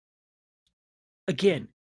 So again,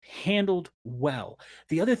 handled well.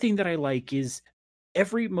 The other thing that I like is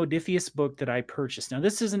every Modiphius book that I purchased. Now,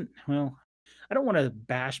 this isn't, well, I don't want to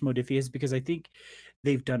bash Modiphius because I think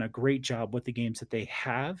they've done a great job with the games that they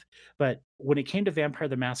have. But when it came to Vampire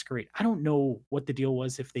the Masquerade, I don't know what the deal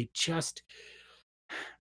was. If they just,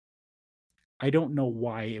 I don't know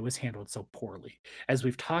why it was handled so poorly. As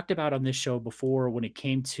we've talked about on this show before, when it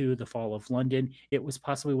came to the Fall of London, it was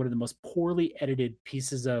possibly one of the most poorly edited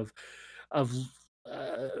pieces of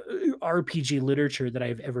RPG literature that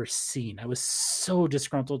I've ever seen. I was so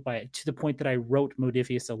disgruntled by it to the point that I wrote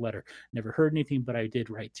Modiphius a letter. Never heard anything, but I did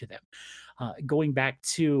write to them. Going back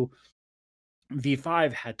to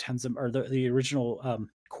V5 had tons of, or the original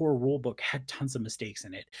core rulebook had tons of mistakes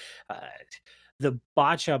in it. The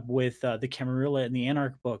botch up with the Camarilla and the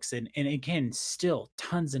Anarch books, and again, still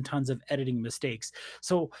tons and tons of editing mistakes.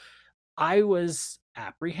 So I was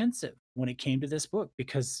apprehensive when it came to this book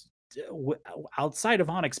because outside of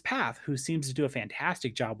Onyx Path, who seems to do a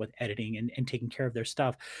fantastic job with editing and taking care of their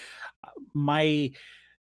stuff, my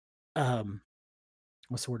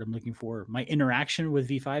what's the word I'm looking for? My interaction with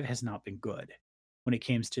V5 has not been good when it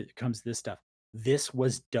comes to this stuff. This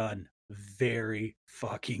was done very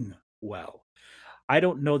fucking well. I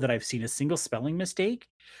don't know that I've seen a single spelling mistake.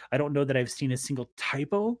 I don't know that I've seen a single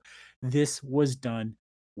typo. This was done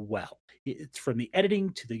well. It's from the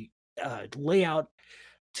editing to the layout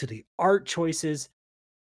to the art choices.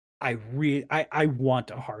 I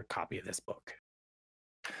want a hard copy of this book.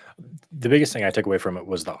 The biggest thing I took away from it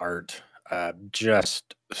was the art.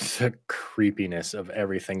 Just the creepiness of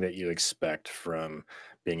everything that you expect from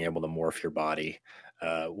being able to morph your body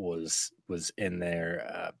was in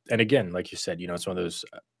there. And again, like you said, it's one of those.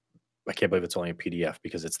 I can't believe it's only a PDF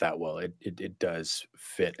because it's that well. It does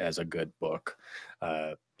fit as a good book,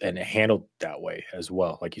 and it handled that way as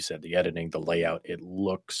well. Like you said, the editing, the layout, it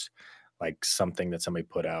looks like something that somebody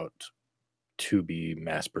put out to be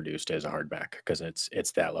mass produced as a hardback because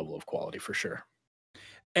it's that level of quality for sure.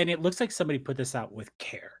 And it looks like somebody put this out with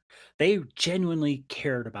care. They genuinely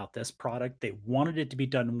cared about this product. They wanted it to be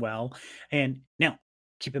done well. And now,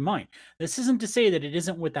 keep in mind, this isn't to say that it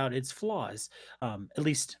isn't without its flaws, at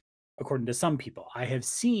least according to some people. I have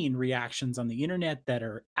seen reactions on the internet that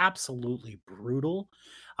are absolutely brutal.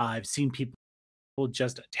 I've seen people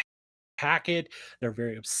just attack it. They're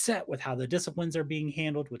very upset with how the disciplines are being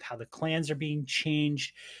handled, with how the clans are being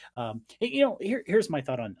changed. Here's my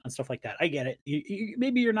thought on stuff like that. I get it.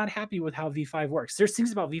 Maybe you're not happy with how V5 works. There's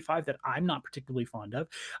things about V5 that I'm not particularly fond of.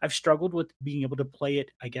 I've struggled with being able to play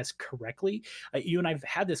it, I guess, correctly. You and I've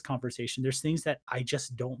had this conversation. There's things that I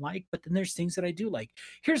just don't like, but then there's things that I do like.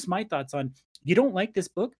 Here's my thoughts on, you don't like this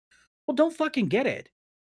book? Well, don't fucking get it.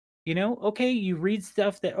 Okay, you read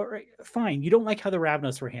stuff that, all right, fine. You don't like how the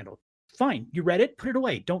Ravnos were handled. Fine, you read it, put it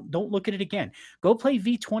away. Don't look at it again. Go play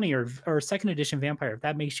V20 or second edition Vampire if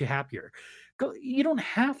that makes you happier. Go. You don't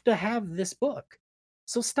have to have this book.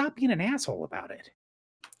 So stop being an asshole about it.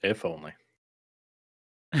 If only.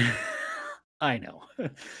 I know.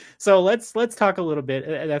 So let's talk a little bit.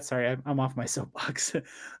 That's sorry, I'm off my soapbox.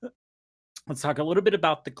 Let's talk a little bit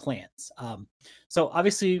about the clans. So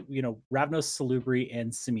obviously, Ravnos, Salubri,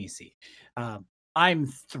 and Tzimisce. I'm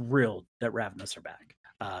thrilled that Ravnos are back.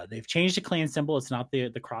 They've changed the clan symbol. It's not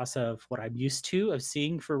the cross of what I'm used to of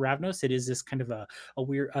seeing for Ravnos. It is this kind of a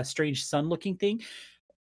weird, strange sun looking thing.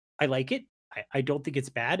 I like it. I don't think it's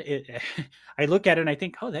bad. I look at it and I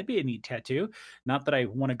think, oh, that'd be a neat tattoo. Not that I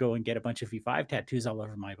want to go and get a bunch of V5 tattoos all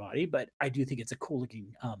over my body, but I do think it's a cool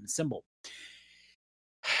looking symbol.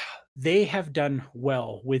 They have done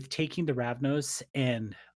well with taking the Ravnos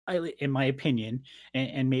and in my opinion,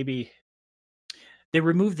 and maybe they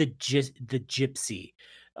removed the gypsy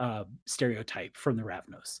stereotype from the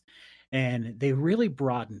Ravnos, and they really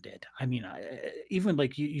broadened it. I mean, even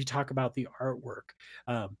like you talk about the artwork,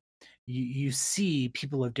 um, you see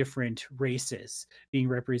people of different races being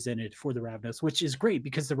represented for the Ravnos, which is great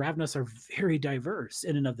because the Ravnos are very diverse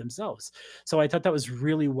in and of themselves. So I thought that was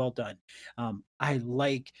really well done. I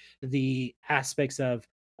like the aspects of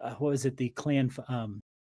what was it, the clan?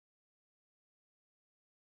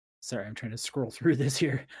 Sorry, I'm trying to scroll through this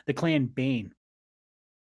here. The clan Bane.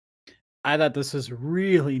 I thought this was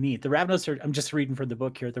really neat. The Ravnos are, I'm just reading from the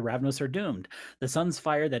book here. The Ravnos are doomed. The sun's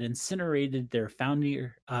fire that incinerated their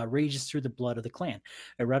founder rages through the blood of the clan,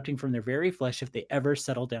 erupting from their very flesh if they ever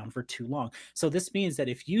settle down for too long. So this means that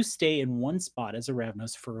if you stay in one spot as a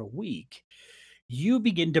Ravnos for a week, you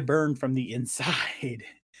begin to burn from the inside.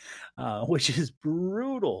 Which is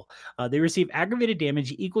brutal. They receive aggravated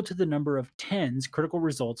damage equal to the number of tens critical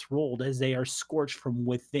results rolled as they are scorched from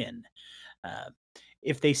within. Uh,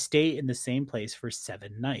 if they stay in the same place for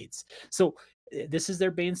 7 nights. So this is their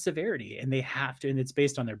bane severity, and they have to, and it's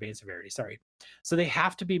based on their bane severity. Sorry. So they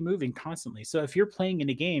have to be moving constantly. So if you're playing in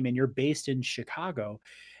a game and you're based in Chicago,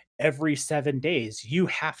 every 7 days, you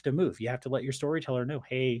have to move. You have to let your storyteller know,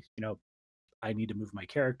 hey, I need to move my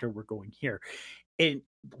character. We're going here. And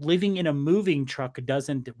living in a moving truck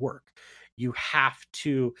doesn't work. You have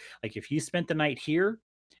to, like, if you spent the night here,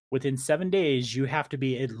 within 7 days, you have to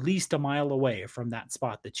be at least a mile away from that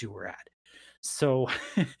spot that you were at. So,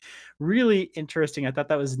 really interesting. I thought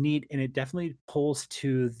that was neat, and it definitely pulls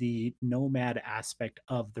to the nomad aspect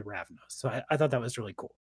of the Ravnos. So, I thought that was really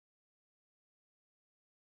cool.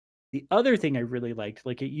 The other thing I really liked,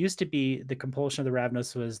 like, it used to be the compulsion of the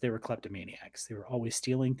Ravnos was they were kleptomaniacs. They were always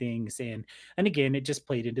stealing things, and again, it just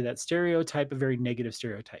played into that stereotype, a very negative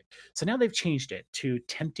stereotype. So now they've changed it to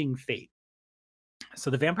tempting fate. So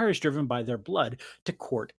the vampire is driven by their blood to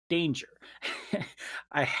court danger.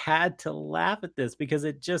 I had to laugh at this because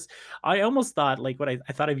I almost thought, like, what I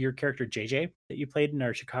thought of your character JJ that you played in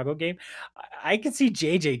our Chicago game. I could see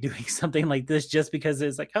JJ doing something like this just because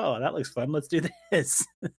it's like, oh, that looks fun. Let's do this.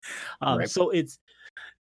 Right. So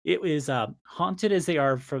it was haunted as they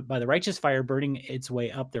are by the righteous fire burning its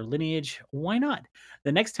way up their lineage. Why not?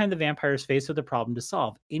 The next time the vampire is faced with a problem to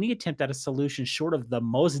solve, any attempt at a solution short of the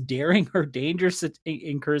most daring or dangerous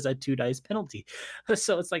incurs a 2 dice penalty.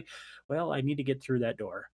 So it's like, well, I need to get through that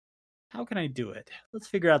door. How can I do it? Let's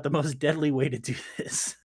figure out the most deadly way to do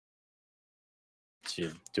this. So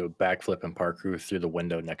you do a backflip and parkour through the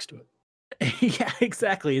window next to it. Yeah,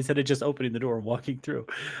 exactly. Instead of just opening the door and walking through.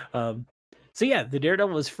 Um, so yeah, the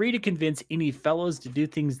Daredevil is free to convince any fellows to do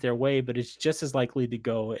things their way, but it's just as likely to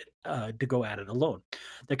go at it alone.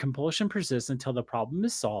 The compulsion persists until the problem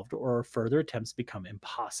is solved or further attempts become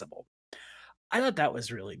impossible. I thought that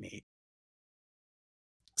was really neat.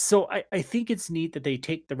 So I think it's neat that they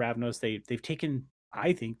take the Ravnos. They've taken,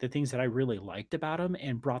 I think, the things that I really liked about them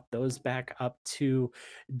and brought those back up to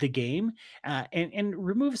the game, and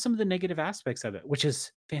remove some of the negative aspects of it, which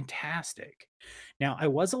is fantastic. Now I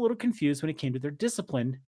was a little confused when it came to their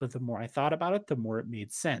discipline, but the more I thought about it, the more it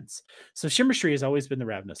made sense. So Shimmerstry has always been the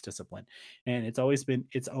Ravnos discipline, and it's always been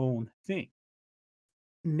its own thing.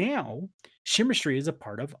 Now Shimmerstry is a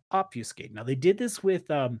part of Obfuscate. Now they did this with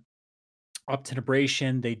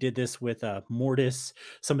Obtenebration. They did this with Mortis,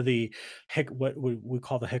 some of the what we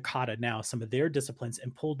call the Hekata now, some of their disciplines,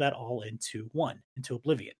 and pulled that all into one, into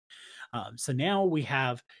Oblivion. So now we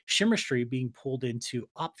have Shimmerstry being pulled into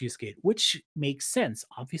Obfuscate, which makes sense.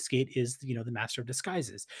 Obfuscate is, the master of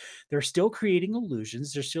disguises. They're still creating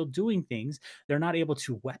illusions. They're still doing things. They're not able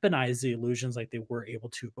to weaponize the illusions like they were able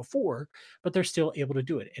to before, but they're still able to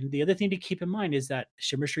do it. And the other thing to keep in mind is that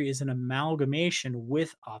Shimmerstry is an amalgamation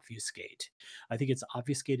with Obfuscate. I think it's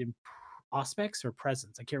Obfuscate in Auspex or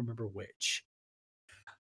Presence. I can't remember which.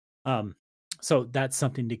 Um, so that's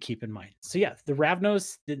something to keep in mind. So yeah, the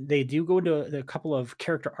Ravnos, they do go into a couple of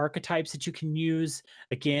character archetypes that you can use.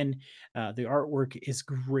 Again, the artwork is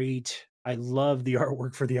great. I love the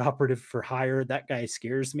artwork for the operative for hire. That guy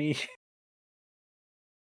scares me.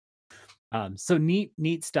 So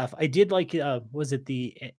neat stuff. I did like, was it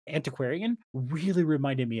the antiquarian? Really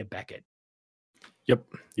reminded me of Beckett. Yep.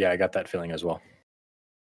 Yeah, I got that feeling as well.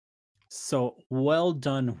 So well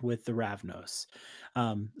done with the Ravnos.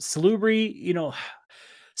 Salubri,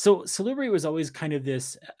 So Salubri was always kind of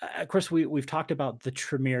this. Of course, we've talked about the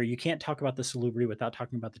Tremere. You can't talk about the Salubri without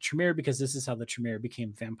talking about the Tremere because this is how the Tremere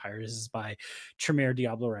became vampires. This is by Tremere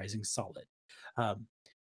Diablo Rising Solid. Um,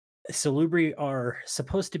 Salubri are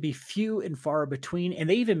supposed to be few and far between, and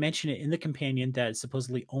they even mention it in the companion that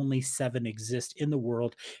supposedly only 7 exist in the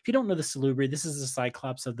world. If you don't know the Salubri, this is the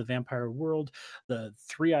Cyclops of the vampire world, the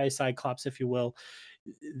three-eye Cyclops, if you will.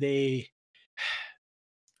 They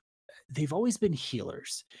they've always been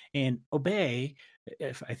healers, and Obey,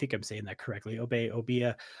 if I think I'm saying that correctly,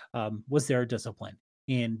 Obia, was their discipline,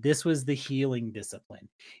 and this was the healing discipline.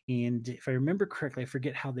 And if I remember correctly, I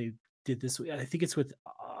forget how they did this. I think it's with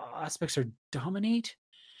aspects or dominate.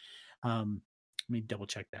 Let me double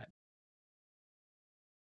check that.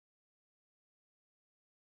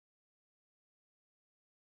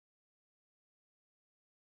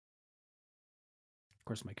 Of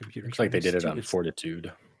course, my computer Looks like they did it on it's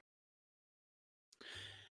fortitude.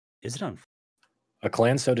 Is it on? A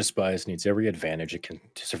clan so despised needs every advantage it can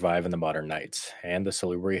to survive in the modern nights, and the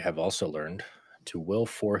Salubri have also learned to will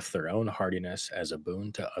forth their own hardiness as a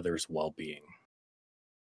boon to others' well-being.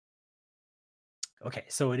 Okay,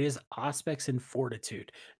 so it is aspects and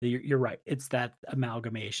fortitude. You're right. It's that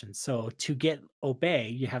amalgamation. So to get obey,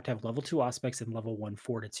 you have to have level 2 aspects and level 1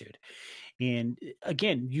 fortitude. And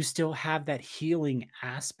again, you still have that healing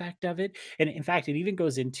aspect of it. And in fact, it even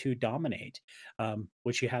goes into dominate,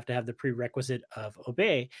 which you have to have the prerequisite of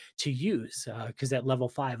obey to use. Because at level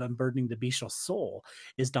 5, unburdening the bestial soul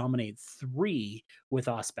is dominate 3 with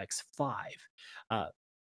aspects 5. Uh,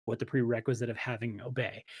 with the prerequisite of having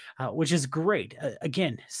obey, which is great.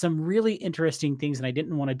 Again, some really interesting things, and I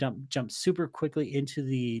didn't want to jump super quickly into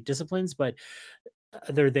the disciplines, but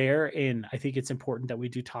they're there, and I think it's important that we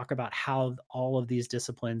do talk about how all of these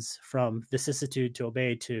disciplines, from vicissitude to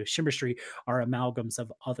obey to Shimmerstry, are amalgams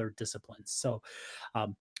of other disciplines. So,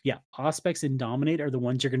 yeah, aspects and dominate are the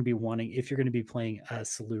ones you're going to be wanting if you're going to be playing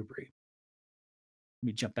Salubri. Let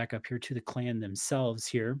me jump back up here to the clan themselves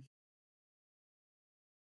here.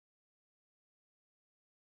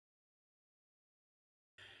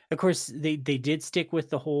 Of course, they did stick with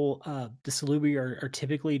the whole, the Salubri are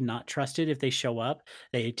typically not trusted if they show up.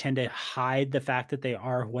 They tend to hide the fact that they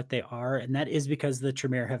are what they are, and that is because the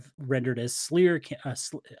Tremere have rendered a smear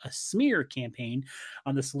campaign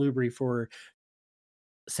on the Salubri for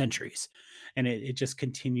centuries, and it just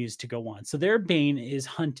continues to go on. So their bane is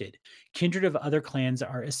hunted. Kindred of other clans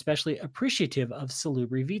are especially appreciative of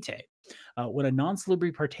Salubri Vitae. When a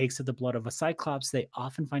non-Salubri partakes of the blood of a Cyclops, they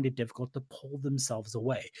often find it difficult to pull themselves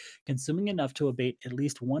away. Consuming enough to abate at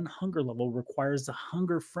least one hunger level requires a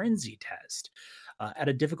hunger frenzy test. At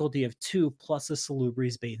a difficulty of 2 plus a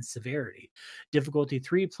Salubri's Bane severity. Difficulty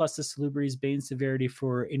 3 plus a Salubri's Bane severity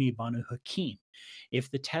for any Banu Hakim. If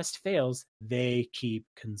the test fails, they keep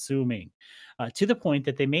consuming, to the point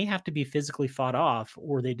that they may have to be physically fought off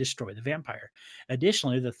or they destroy the vampire.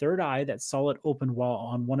 Additionally, the third eye that Solid opened while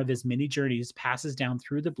on one of his many journeys passes down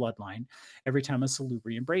through the bloodline every time a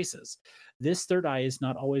Salubri embraces. This third eye is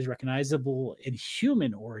not always recognizable in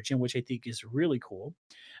human origin, which I think is really cool.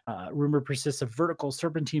 Rumor persists of vertical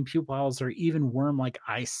serpentine pupils or even worm like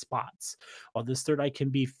eye spots. While this third eye can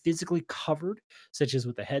be physically covered, such as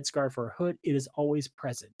with a headscarf or a hood, it is always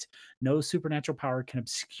present. No supernatural power can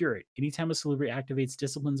obscure it. Anytime a Salubri activates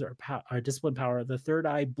disciplines or discipline power, the third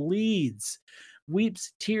eye bleeds,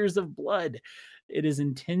 weeps tears of blood. It is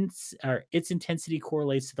intense, or its intensity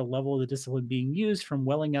correlates to the level of the discipline being used, from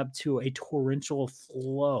welling up to a torrential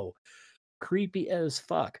flow. Creepy as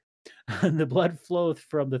fuck. The blood flow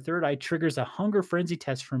from the third eye triggers a hunger frenzy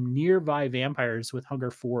test from nearby vampires with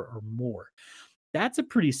hunger 4 or more. That's a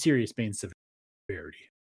pretty serious bane severity.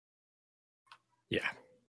 Yeah.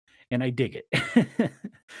 And I dig it.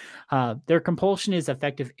 Their compulsion is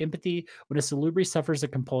effective empathy. When a Salubri suffers a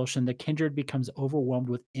compulsion, the kindred becomes overwhelmed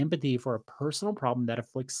with empathy for a personal problem that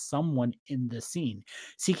afflicts someone in the scene,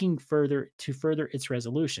 seeking further its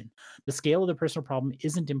resolution. The scale of the personal problem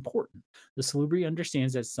isn't important. The Salubri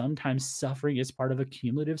understands that sometimes suffering is part of a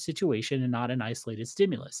cumulative situation and not an isolated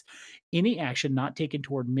stimulus. Any action not taken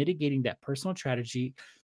toward mitigating that personal tragedy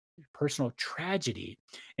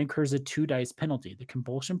incurs a 2 dice penalty. The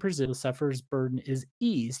compulsion persists, the sufferer's burden is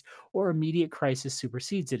eased, or immediate crisis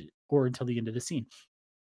supersedes it, or until the end of the scene.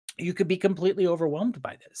 You could be completely overwhelmed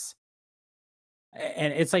by this.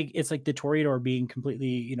 And it's like the Toreador being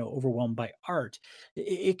completely, overwhelmed by art.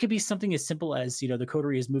 It could be something as simple as, the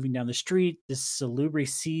coterie is moving down the street. This Salubri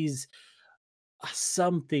sees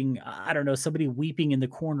something, I don't know, somebody weeping in the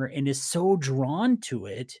corner and is so drawn to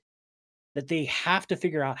it that they have to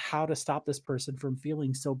figure out how to stop this person from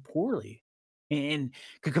feeling so poorly. and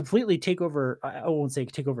could completely take over. I won't say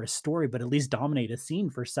take over a story, but at least dominate a scene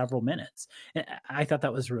for several minutes. And I thought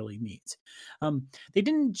that was really neat. They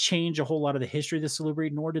didn't change a whole lot of the history of the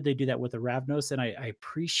Salubri, nor did they do that with the Ravnos, and I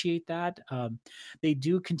appreciate that. They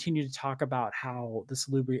do continue to talk about how the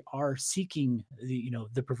Salubri are seeking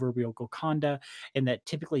the proverbial Gokanda, and that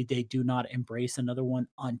typically they do not embrace another one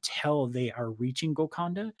until they are reaching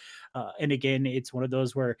Gokanda. And again, it's one of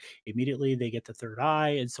those where immediately they get the third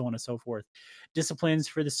eye and so on and so forth. Disciplines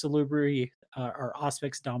for the Salubri are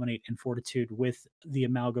Auspex, Dominate, and Fortitude, with the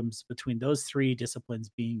amalgams between those three disciplines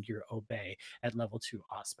being your Obey at level 2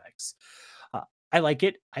 Auspex. Uh, I like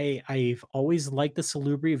it. I've always liked the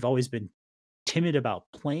Salubri. I've always been timid about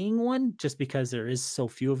playing one just because there is so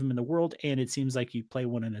few of them in the world, and it seems like you play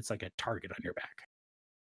one and it's like a target on your back.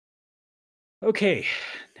 Okay,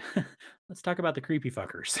 let's talk about the creepy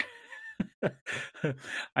fuckers.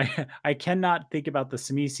 I cannot think about the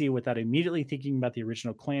Simisi without immediately thinking about the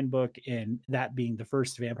original Clan book, and that being the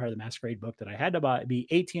first Vampire the Masquerade book that I had to buy, be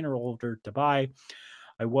 18 or older to buy.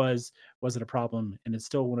 I wasn't a problem, and it's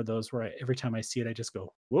still one of those where every time I see it, I just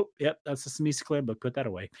go, "Whoop, yep, that's the Simisi Clan book. Put that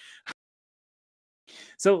away."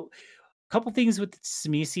 So, a couple things with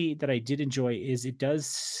Simisi that I did enjoy is it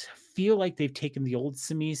does feel like they've taken the old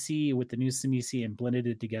Simisi with the new Simisi and blended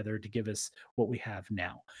it together to give us what we have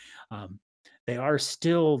now. Um, they are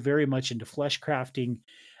still very much into flesh crafting,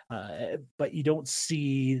 but you don't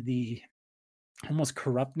see the almost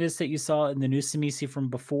corruptness that you saw in the new Simisi from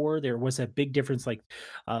before. There was a big difference, like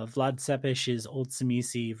Vlad Sepish's old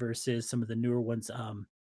Simisi versus some of the newer ones.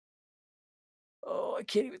 Oh, I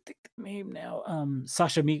can't even think the name now.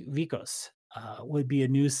 Sasha Vikos would be a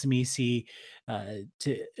new Simisi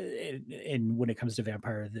and when it comes to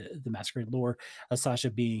Vampire the Masquerade lore, Sasha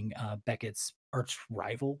being Beckett's arch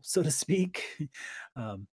rival, so to speak.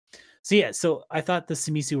 um, so yeah, so I thought the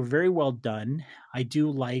Simisi were very well done. I do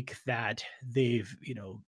like that they've,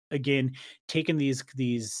 again, taken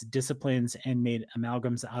these disciplines and made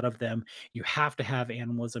amalgams out of them. You have to have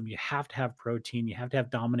animalism, you have to have protein, you have to have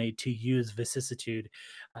dominate to use vicissitude.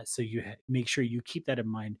 So make sure you keep that in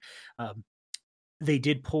mind. Um, they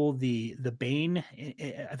did pull the Bane.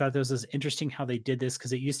 I thought this was interesting how they did this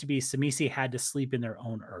because it used to be Samisi had to sleep in their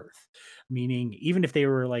own earth, meaning even if they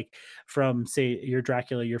were like from, say, you're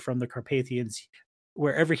Dracula, you're from the Carpathians,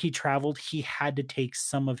 wherever he traveled, he had to take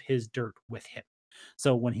some of his dirt with him.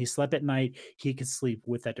 So when he slept at night, he could sleep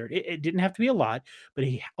with that dirt. It didn't have to be a lot, but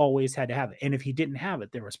he always had to have it. And if he didn't have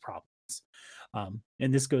it, there was problems.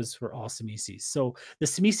 And this goes for all Samisis. So the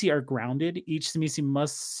Simisi are grounded. Each Simisi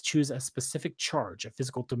must choose a specific charge, a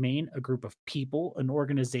physical domain, a group of people, an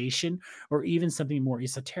organization, or even something more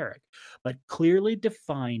esoteric, but clearly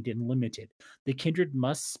defined and limited. The kindred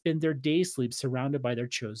must spend their day sleep surrounded by their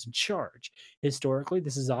chosen charge. Historically,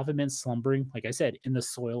 this has often meant slumbering, like I said, in the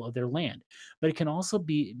soil of their land, but it can also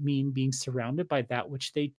mean being surrounded by that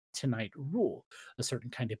which they tonight rule, a certain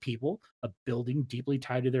kind of people, a building deeply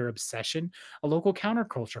tied to their obsession, a local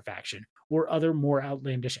counterculture faction, or other more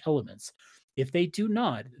outlandish elements. If they do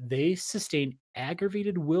not, they sustain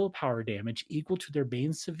aggravated willpower damage equal to their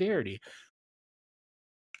bane severity,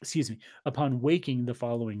 excuse me, upon waking the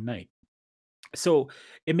following night. So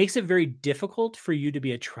it makes it very difficult for you to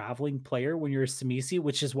be a traveling player when you're a Samisi,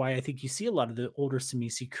 which is why I think you see a lot of the older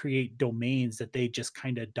Samisi create domains that they just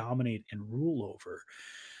kind of dominate and rule over.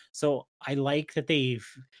 So I like that they've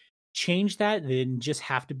changed that. They didn't just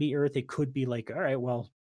have to be Earth. It could be like, all right, well,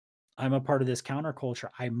 I'm a part of this counterculture.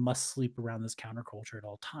 I must sleep around this counterculture at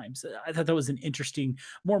all times. I thought that was an interesting,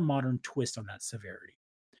 more modern twist on that severity.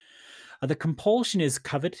 The compulsion is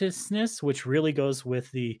covetousness, which really goes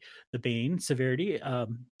with the bane severity.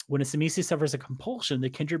 When a Samisi suffers a compulsion, the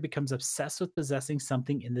kindred becomes obsessed with possessing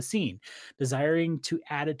something in the scene, desiring to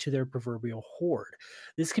add it to their proverbial hoard.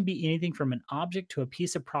 This can be anything from an object to a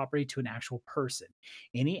piece of property to an actual person.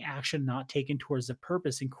 Any action not taken towards the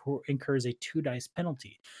purpose incurs a 2 dice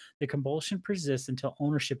penalty. The compulsion persists until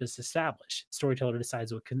ownership is established. Storyteller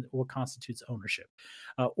decides what constitutes ownership,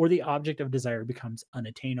 or the object of desire becomes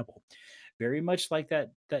unattainable. Very much like that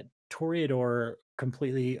Toreador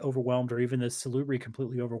completely overwhelmed, or even the Salubri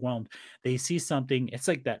completely overwhelmed. They see something. It's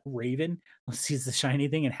like that Raven sees the shiny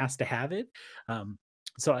thing and has to have it.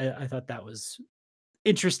 So I thought that was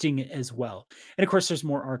interesting as well. And of course, there's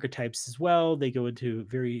more archetypes as well. They go into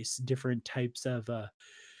various different types of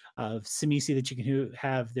Simisi that you can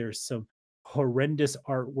have. There's some horrendous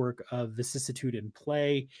artwork of vicissitude in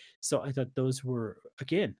play. So I thought those were,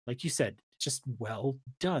 again, like you said, just well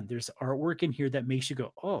done. There's artwork in here that makes you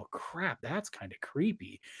go, oh crap, that's kind of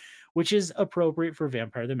creepy, which is appropriate for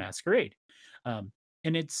Vampire the Masquerade. And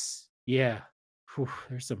it's, yeah. Whew,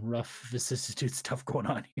 there's some rough vicissitude stuff going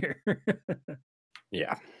on here.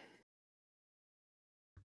 Yeah.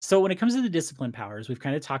 So when it comes to the discipline powers, we've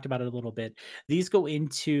kind of talked about it a little bit. These go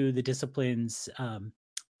into the disciplines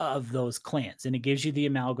of those clans, and it gives you the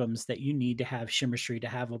amalgams that you need to have Shimmerstry, to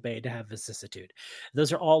have Obey, to have Vicissitude.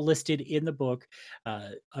 Those are all listed in the book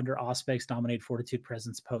under Auspex, Dominate, Fortitude,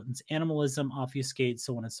 Presence, Potence, Animalism, Obfuscate,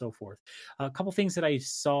 so on and so forth. A couple things that I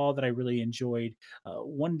saw that I really enjoyed.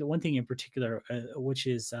 One thing in particular, which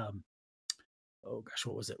is oh gosh,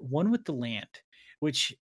 what was it? One with the land,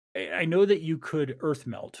 which I know that you could earth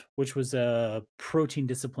melt, which was a protein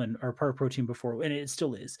discipline or part of protein before, and it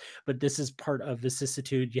still is. But this is part of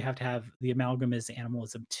vicissitude. You have to have the amalgam as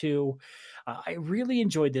animalism too. I really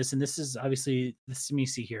enjoyed this, and this is obviously the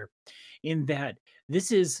Simisi here, in that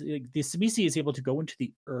this is the Simisi is able to go into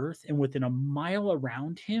the earth, and within a mile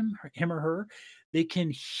around him or her, they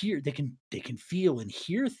can hear, they can feel and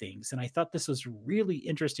hear things. And I thought this was really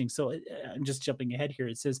interesting. So I'm just jumping ahead here.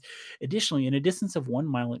 It says, additionally, in a distance of 1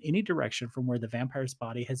 mile in any direction from where the vampire's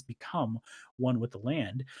body has become one with the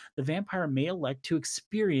land, the vampire may elect to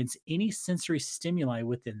experience any sensory stimuli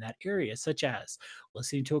within that area, such as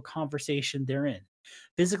listening to a conversation therein,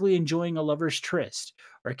 physically enjoying a lover's tryst,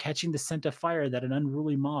 or catching the scent of fire that an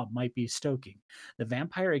unruly mob might be stoking. The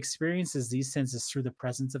vampire experiences these senses through the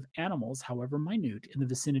presence of animals, however minute, in the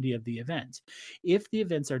vicinity of the event. If the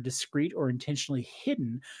events are discrete or intentionally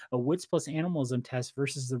hidden, a wits plus animalism test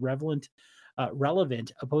versus the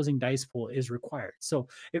relevant opposing dice pool is required. So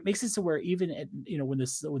it makes it so where even at, when the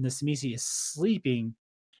Simisi is sleeping,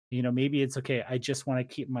 maybe it's okay. I just want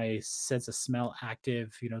to keep my sense of smell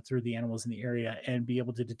active, through the animals in the area, and be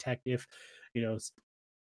able to detect if, you know,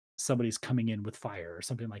 somebody's coming in with fire or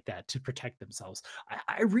something like that to protect themselves.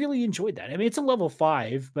 I really enjoyed that. I mean, it's a level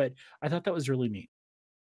 5, but I thought that was really neat.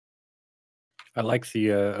 I like the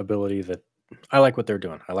ability that I like what they're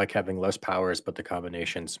doing. I like having less powers, but the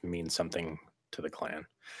combinations mean something to the clan.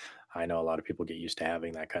 I know a lot of people get used to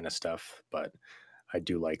having that kind of stuff, but I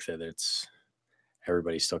do like that it's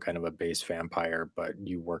everybody's still kind of a base vampire, but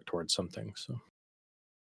you work towards something. So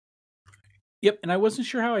Yep, and I wasn't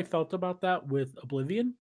sure how I felt about that with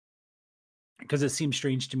Oblivion, because it seems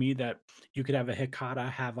strange to me that you could have a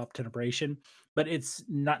Hikata have up to abrasion, but it's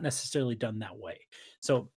not necessarily done that way.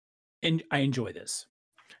 So, and I enjoy this.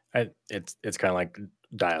 it's kind of like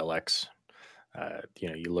dialects.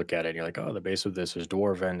 You look at it and you're like, oh, the base of this is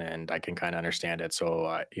dwarven, and I can kind of understand it.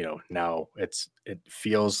 So, now it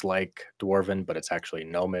feels like dwarven, but it's actually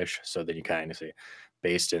gnomish. So then you kind of see,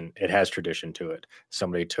 based in it has tradition to it.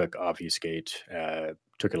 Somebody took obfuscate,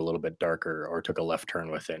 took it a little bit darker, or took a left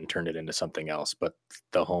turn with it and turned it into something else. But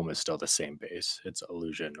the home is still the same base. It's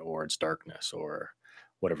illusion, or it's darkness, or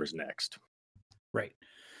whatever's next. Right.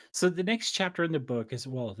 So the next chapter in the book is,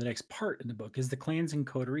 well, the next part in the book is the clans and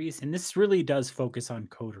coteries, and this really does focus on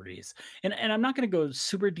coteries. And I'm not going to go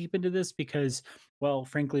super deep into this because, well,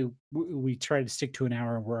 frankly, we try to stick to an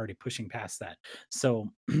hour and we're already pushing past that. So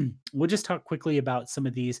we'll just talk quickly about some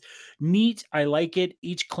of these. Neat, I like it.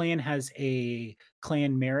 Each clan has a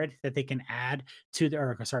clan merit that they can add to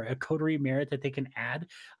their, or sorry, a coterie merit that they can add.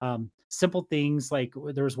 Simple things like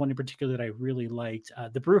there was one in particular that I really liked,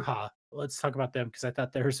 the Bruja. Let's talk about them because I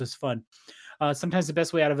thought theirs was fun. Sometimes the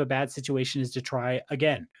best way out of a bad situation is to try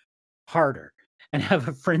again, harder, and have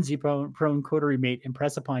a frenzy prone coterie mate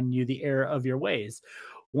impress upon you the error of your ways.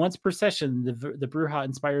 Once per session, the Bruja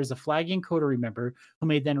inspires a flagging coterie member who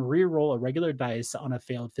may then re-roll a regular dice on a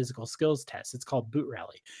failed physical skills test. It's called Boot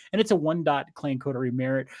Rally, and it's a 1 dot clan coterie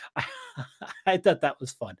merit. I thought that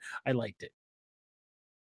was fun. I liked it.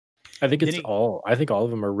 Then it, I think all of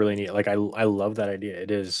them are really neat. Like I love that idea. It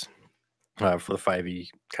is for the 5e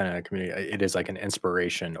kind of community, it is like an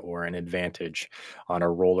inspiration or an advantage on a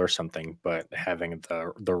roll or something, but having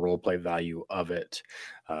the role play value of it.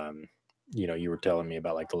 Um, you were telling me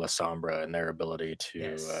about like the La Sombra and their ability to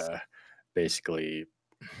yes. basically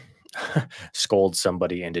scold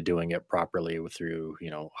somebody into doing it properly through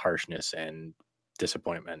harshness and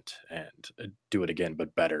disappointment, and do it again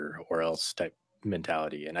but better or else type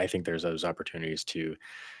mentality. And I think there's those opportunities to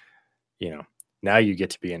you know, now you get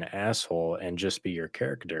to be an asshole and just be your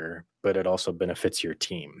character, but it also benefits your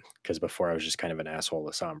team because before I was just kind of an asshole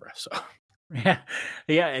Sombra. So Yeah,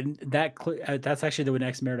 yeah, and that's actually the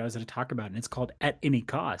next merit I was going to talk about, and it's called "At Any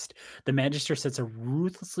Cost." The Magister sets a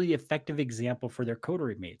ruthlessly effective example for their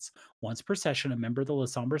coterie mates. Once per session, a member of the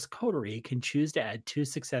Lasombra's coterie can choose to add 2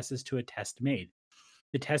 successes to a test made.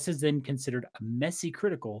 The test is then considered a messy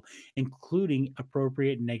critical, including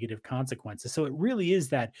appropriate negative consequences. So it really is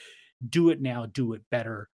that do it now, do it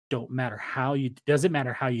better. Don't matter how you doesn't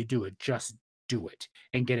matter how you do it, just do it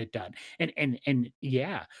and get it done. And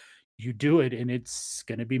yeah, you do it and it's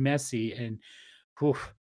gonna be messy and whew,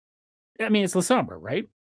 I mean it's Lasombra, right?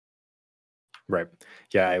 Right.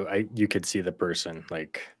 Yeah, I you could see the person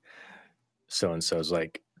like so and so's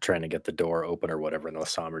like trying to get the door open or whatever, and the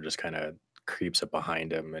Somber just kind of creeps up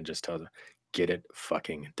behind him and just tells him, "Get it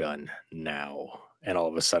fucking done now." And all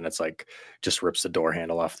of a sudden, it's like just rips the door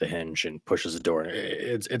handle off the hinge and pushes the door. And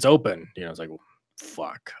it's open. You know, it's like,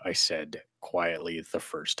 "Fuck!" I said quietly the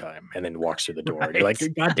first time, and then walks through the door. And you're like,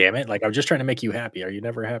 Right. "God damn it! Like I was just trying to make you happy. Are you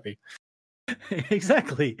never happy?"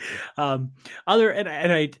 Exactly. Other and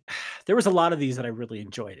I there was a lot of these that I really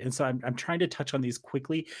enjoyed, and so I'm trying to touch on these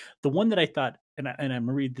quickly. The one that I thought, and I'm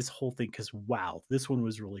gonna read this whole thing because wow, this one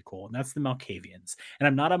was really cool, and that's the Malkavians. And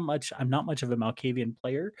I'm not much of a Malkavian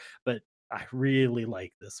player, but I really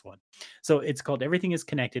like this one. So it's called Everything is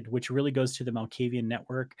Connected, which really goes to the Malkavian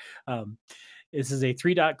network. Um, this is a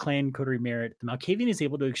three dot clan coterie merit. The Malkavian is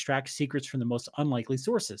able to extract secrets from the most unlikely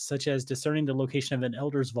sources, such as discerning the location of an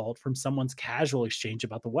elder's vault from someone's casual exchange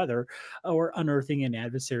about the weather, or unearthing an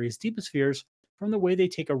adversary's deepest fears from the way they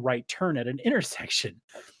take a right turn at an intersection.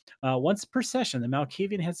 Once per session, the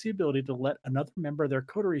Malkavian has the ability to let another member of their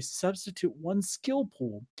coterie substitute one skill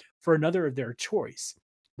pool for another of their choice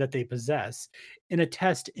that they possess in a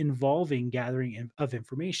test involving gathering of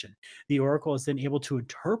information. The oracle is then able to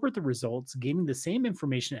interpret the results, gaining the same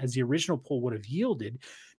information as the original pool would have yielded,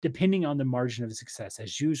 depending on the margin of success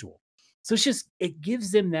as usual. So it gives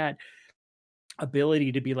them that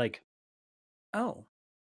ability to be like, oh,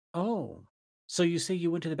 oh, so you say you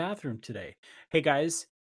went to the bathroom today. Hey guys,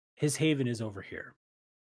 his haven is over here.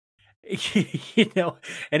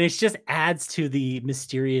 And it just adds to the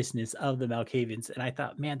mysteriousness of the Malkavians. And I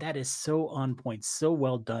thought, man, that is so on point, so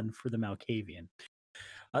well done for the Malkavian.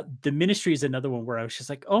 The Ministry is another one where I was just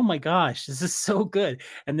like, oh my gosh, this is so good.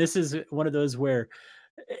 And this is one of those where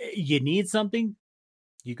you need something,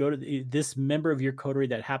 you go to this member of your coterie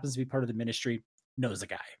that happens to be part of the Ministry knows a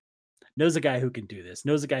guy. Knows a guy who can do this,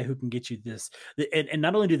 knows a guy who can get you this. And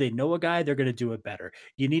not only do they know a guy, they're going to do it better.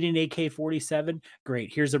 You need an AK 47?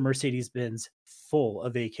 Great. Here's a Mercedes Benz full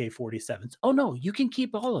of AK 47s. Oh, no, you can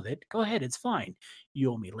keep all of it. Go ahead. It's fine.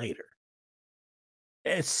 You owe me later.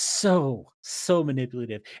 It's so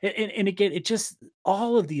manipulative. And again, it just,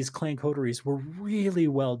 all of these clan coteries were really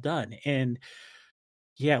well done. And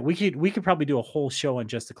yeah, we could probably do a whole show on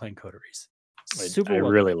just the clan coteries. I Super well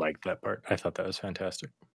done. really liked that part. I thought that was fantastic.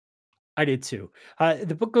 I did too.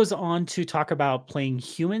 The book goes on to talk about playing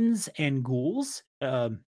humans and ghouls.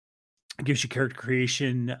 It gives you character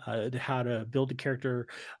creation, how to build a character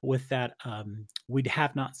with that. We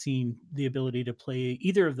have not seen the ability to play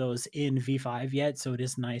either of those in V5 yet, so it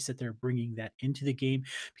is nice that they're bringing that into the game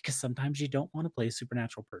because sometimes you don't want to play a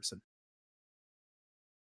supernatural person.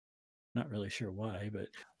 Not really sure why, but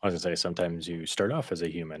I was gonna say sometimes you start off as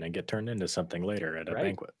a human and get turned into something later at a right.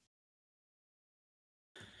 banquet.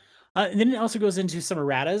 And then it also goes into some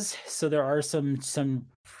erratas. So there are some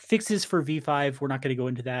fixes for V5. We're not going to go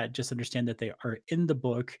into that. Just understand that they are in the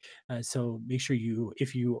book. So make sure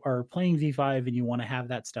if you are playing V5 and you want to have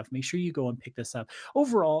that stuff, make sure you go and pick this up.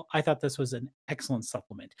 Overall, I thought this was an excellent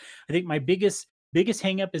supplement. I think my biggest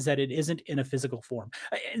hang up is that it isn't in a physical form.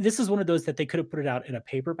 This is one of those that they could have put it out in a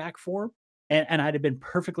paperback form, and I'd have been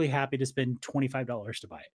perfectly happy to spend $25 to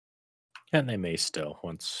buy it. And they may still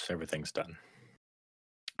once everything's done.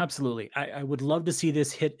 Absolutely. I would love to see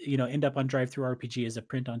this end up on Drive Through RPG as a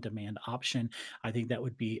print on demand option. I think that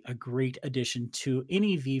would be a great addition to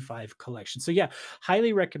any V5 collection. So, yeah,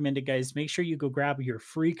 highly recommend it, guys. Make sure you go grab your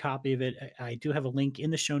free copy of it. I do have a link in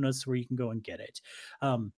the show notes where you can go and get it.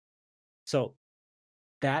 So,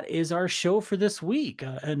 that is our show for this week.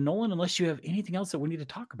 And Nolan, unless you have anything else that we need to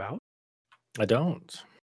talk about. I don't.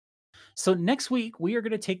 So next week we are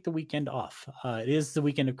going to take the weekend off. It is the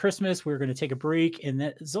weekend of Christmas. We're going to take a break, and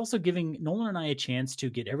that is also giving Nolan and I a chance to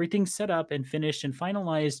get everything set up and finished and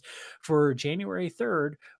finalized for January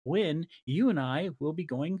 3rd, when you and I will be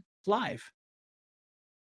going live.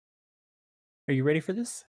 Are you ready for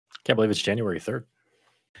this? Can't believe it's January 3rd.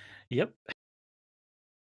 Yep.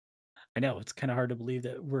 I know it's kind of hard to believe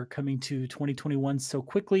that we're coming to 2021 so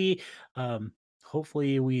quickly.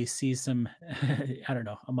 Hopefully we see some, I don't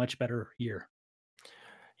know, a much better year.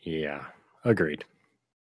 Yeah, agreed.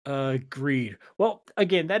 Agreed. Well,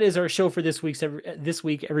 again, that is our show for this week,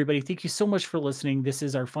 everybody. Thank you so much for listening. This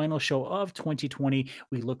is our final show of 2020.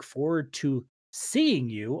 We look forward to seeing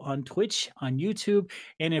you on Twitch, on YouTube,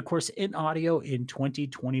 and of course in audio in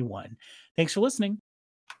 2021. Thanks for listening.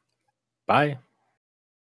 Bye.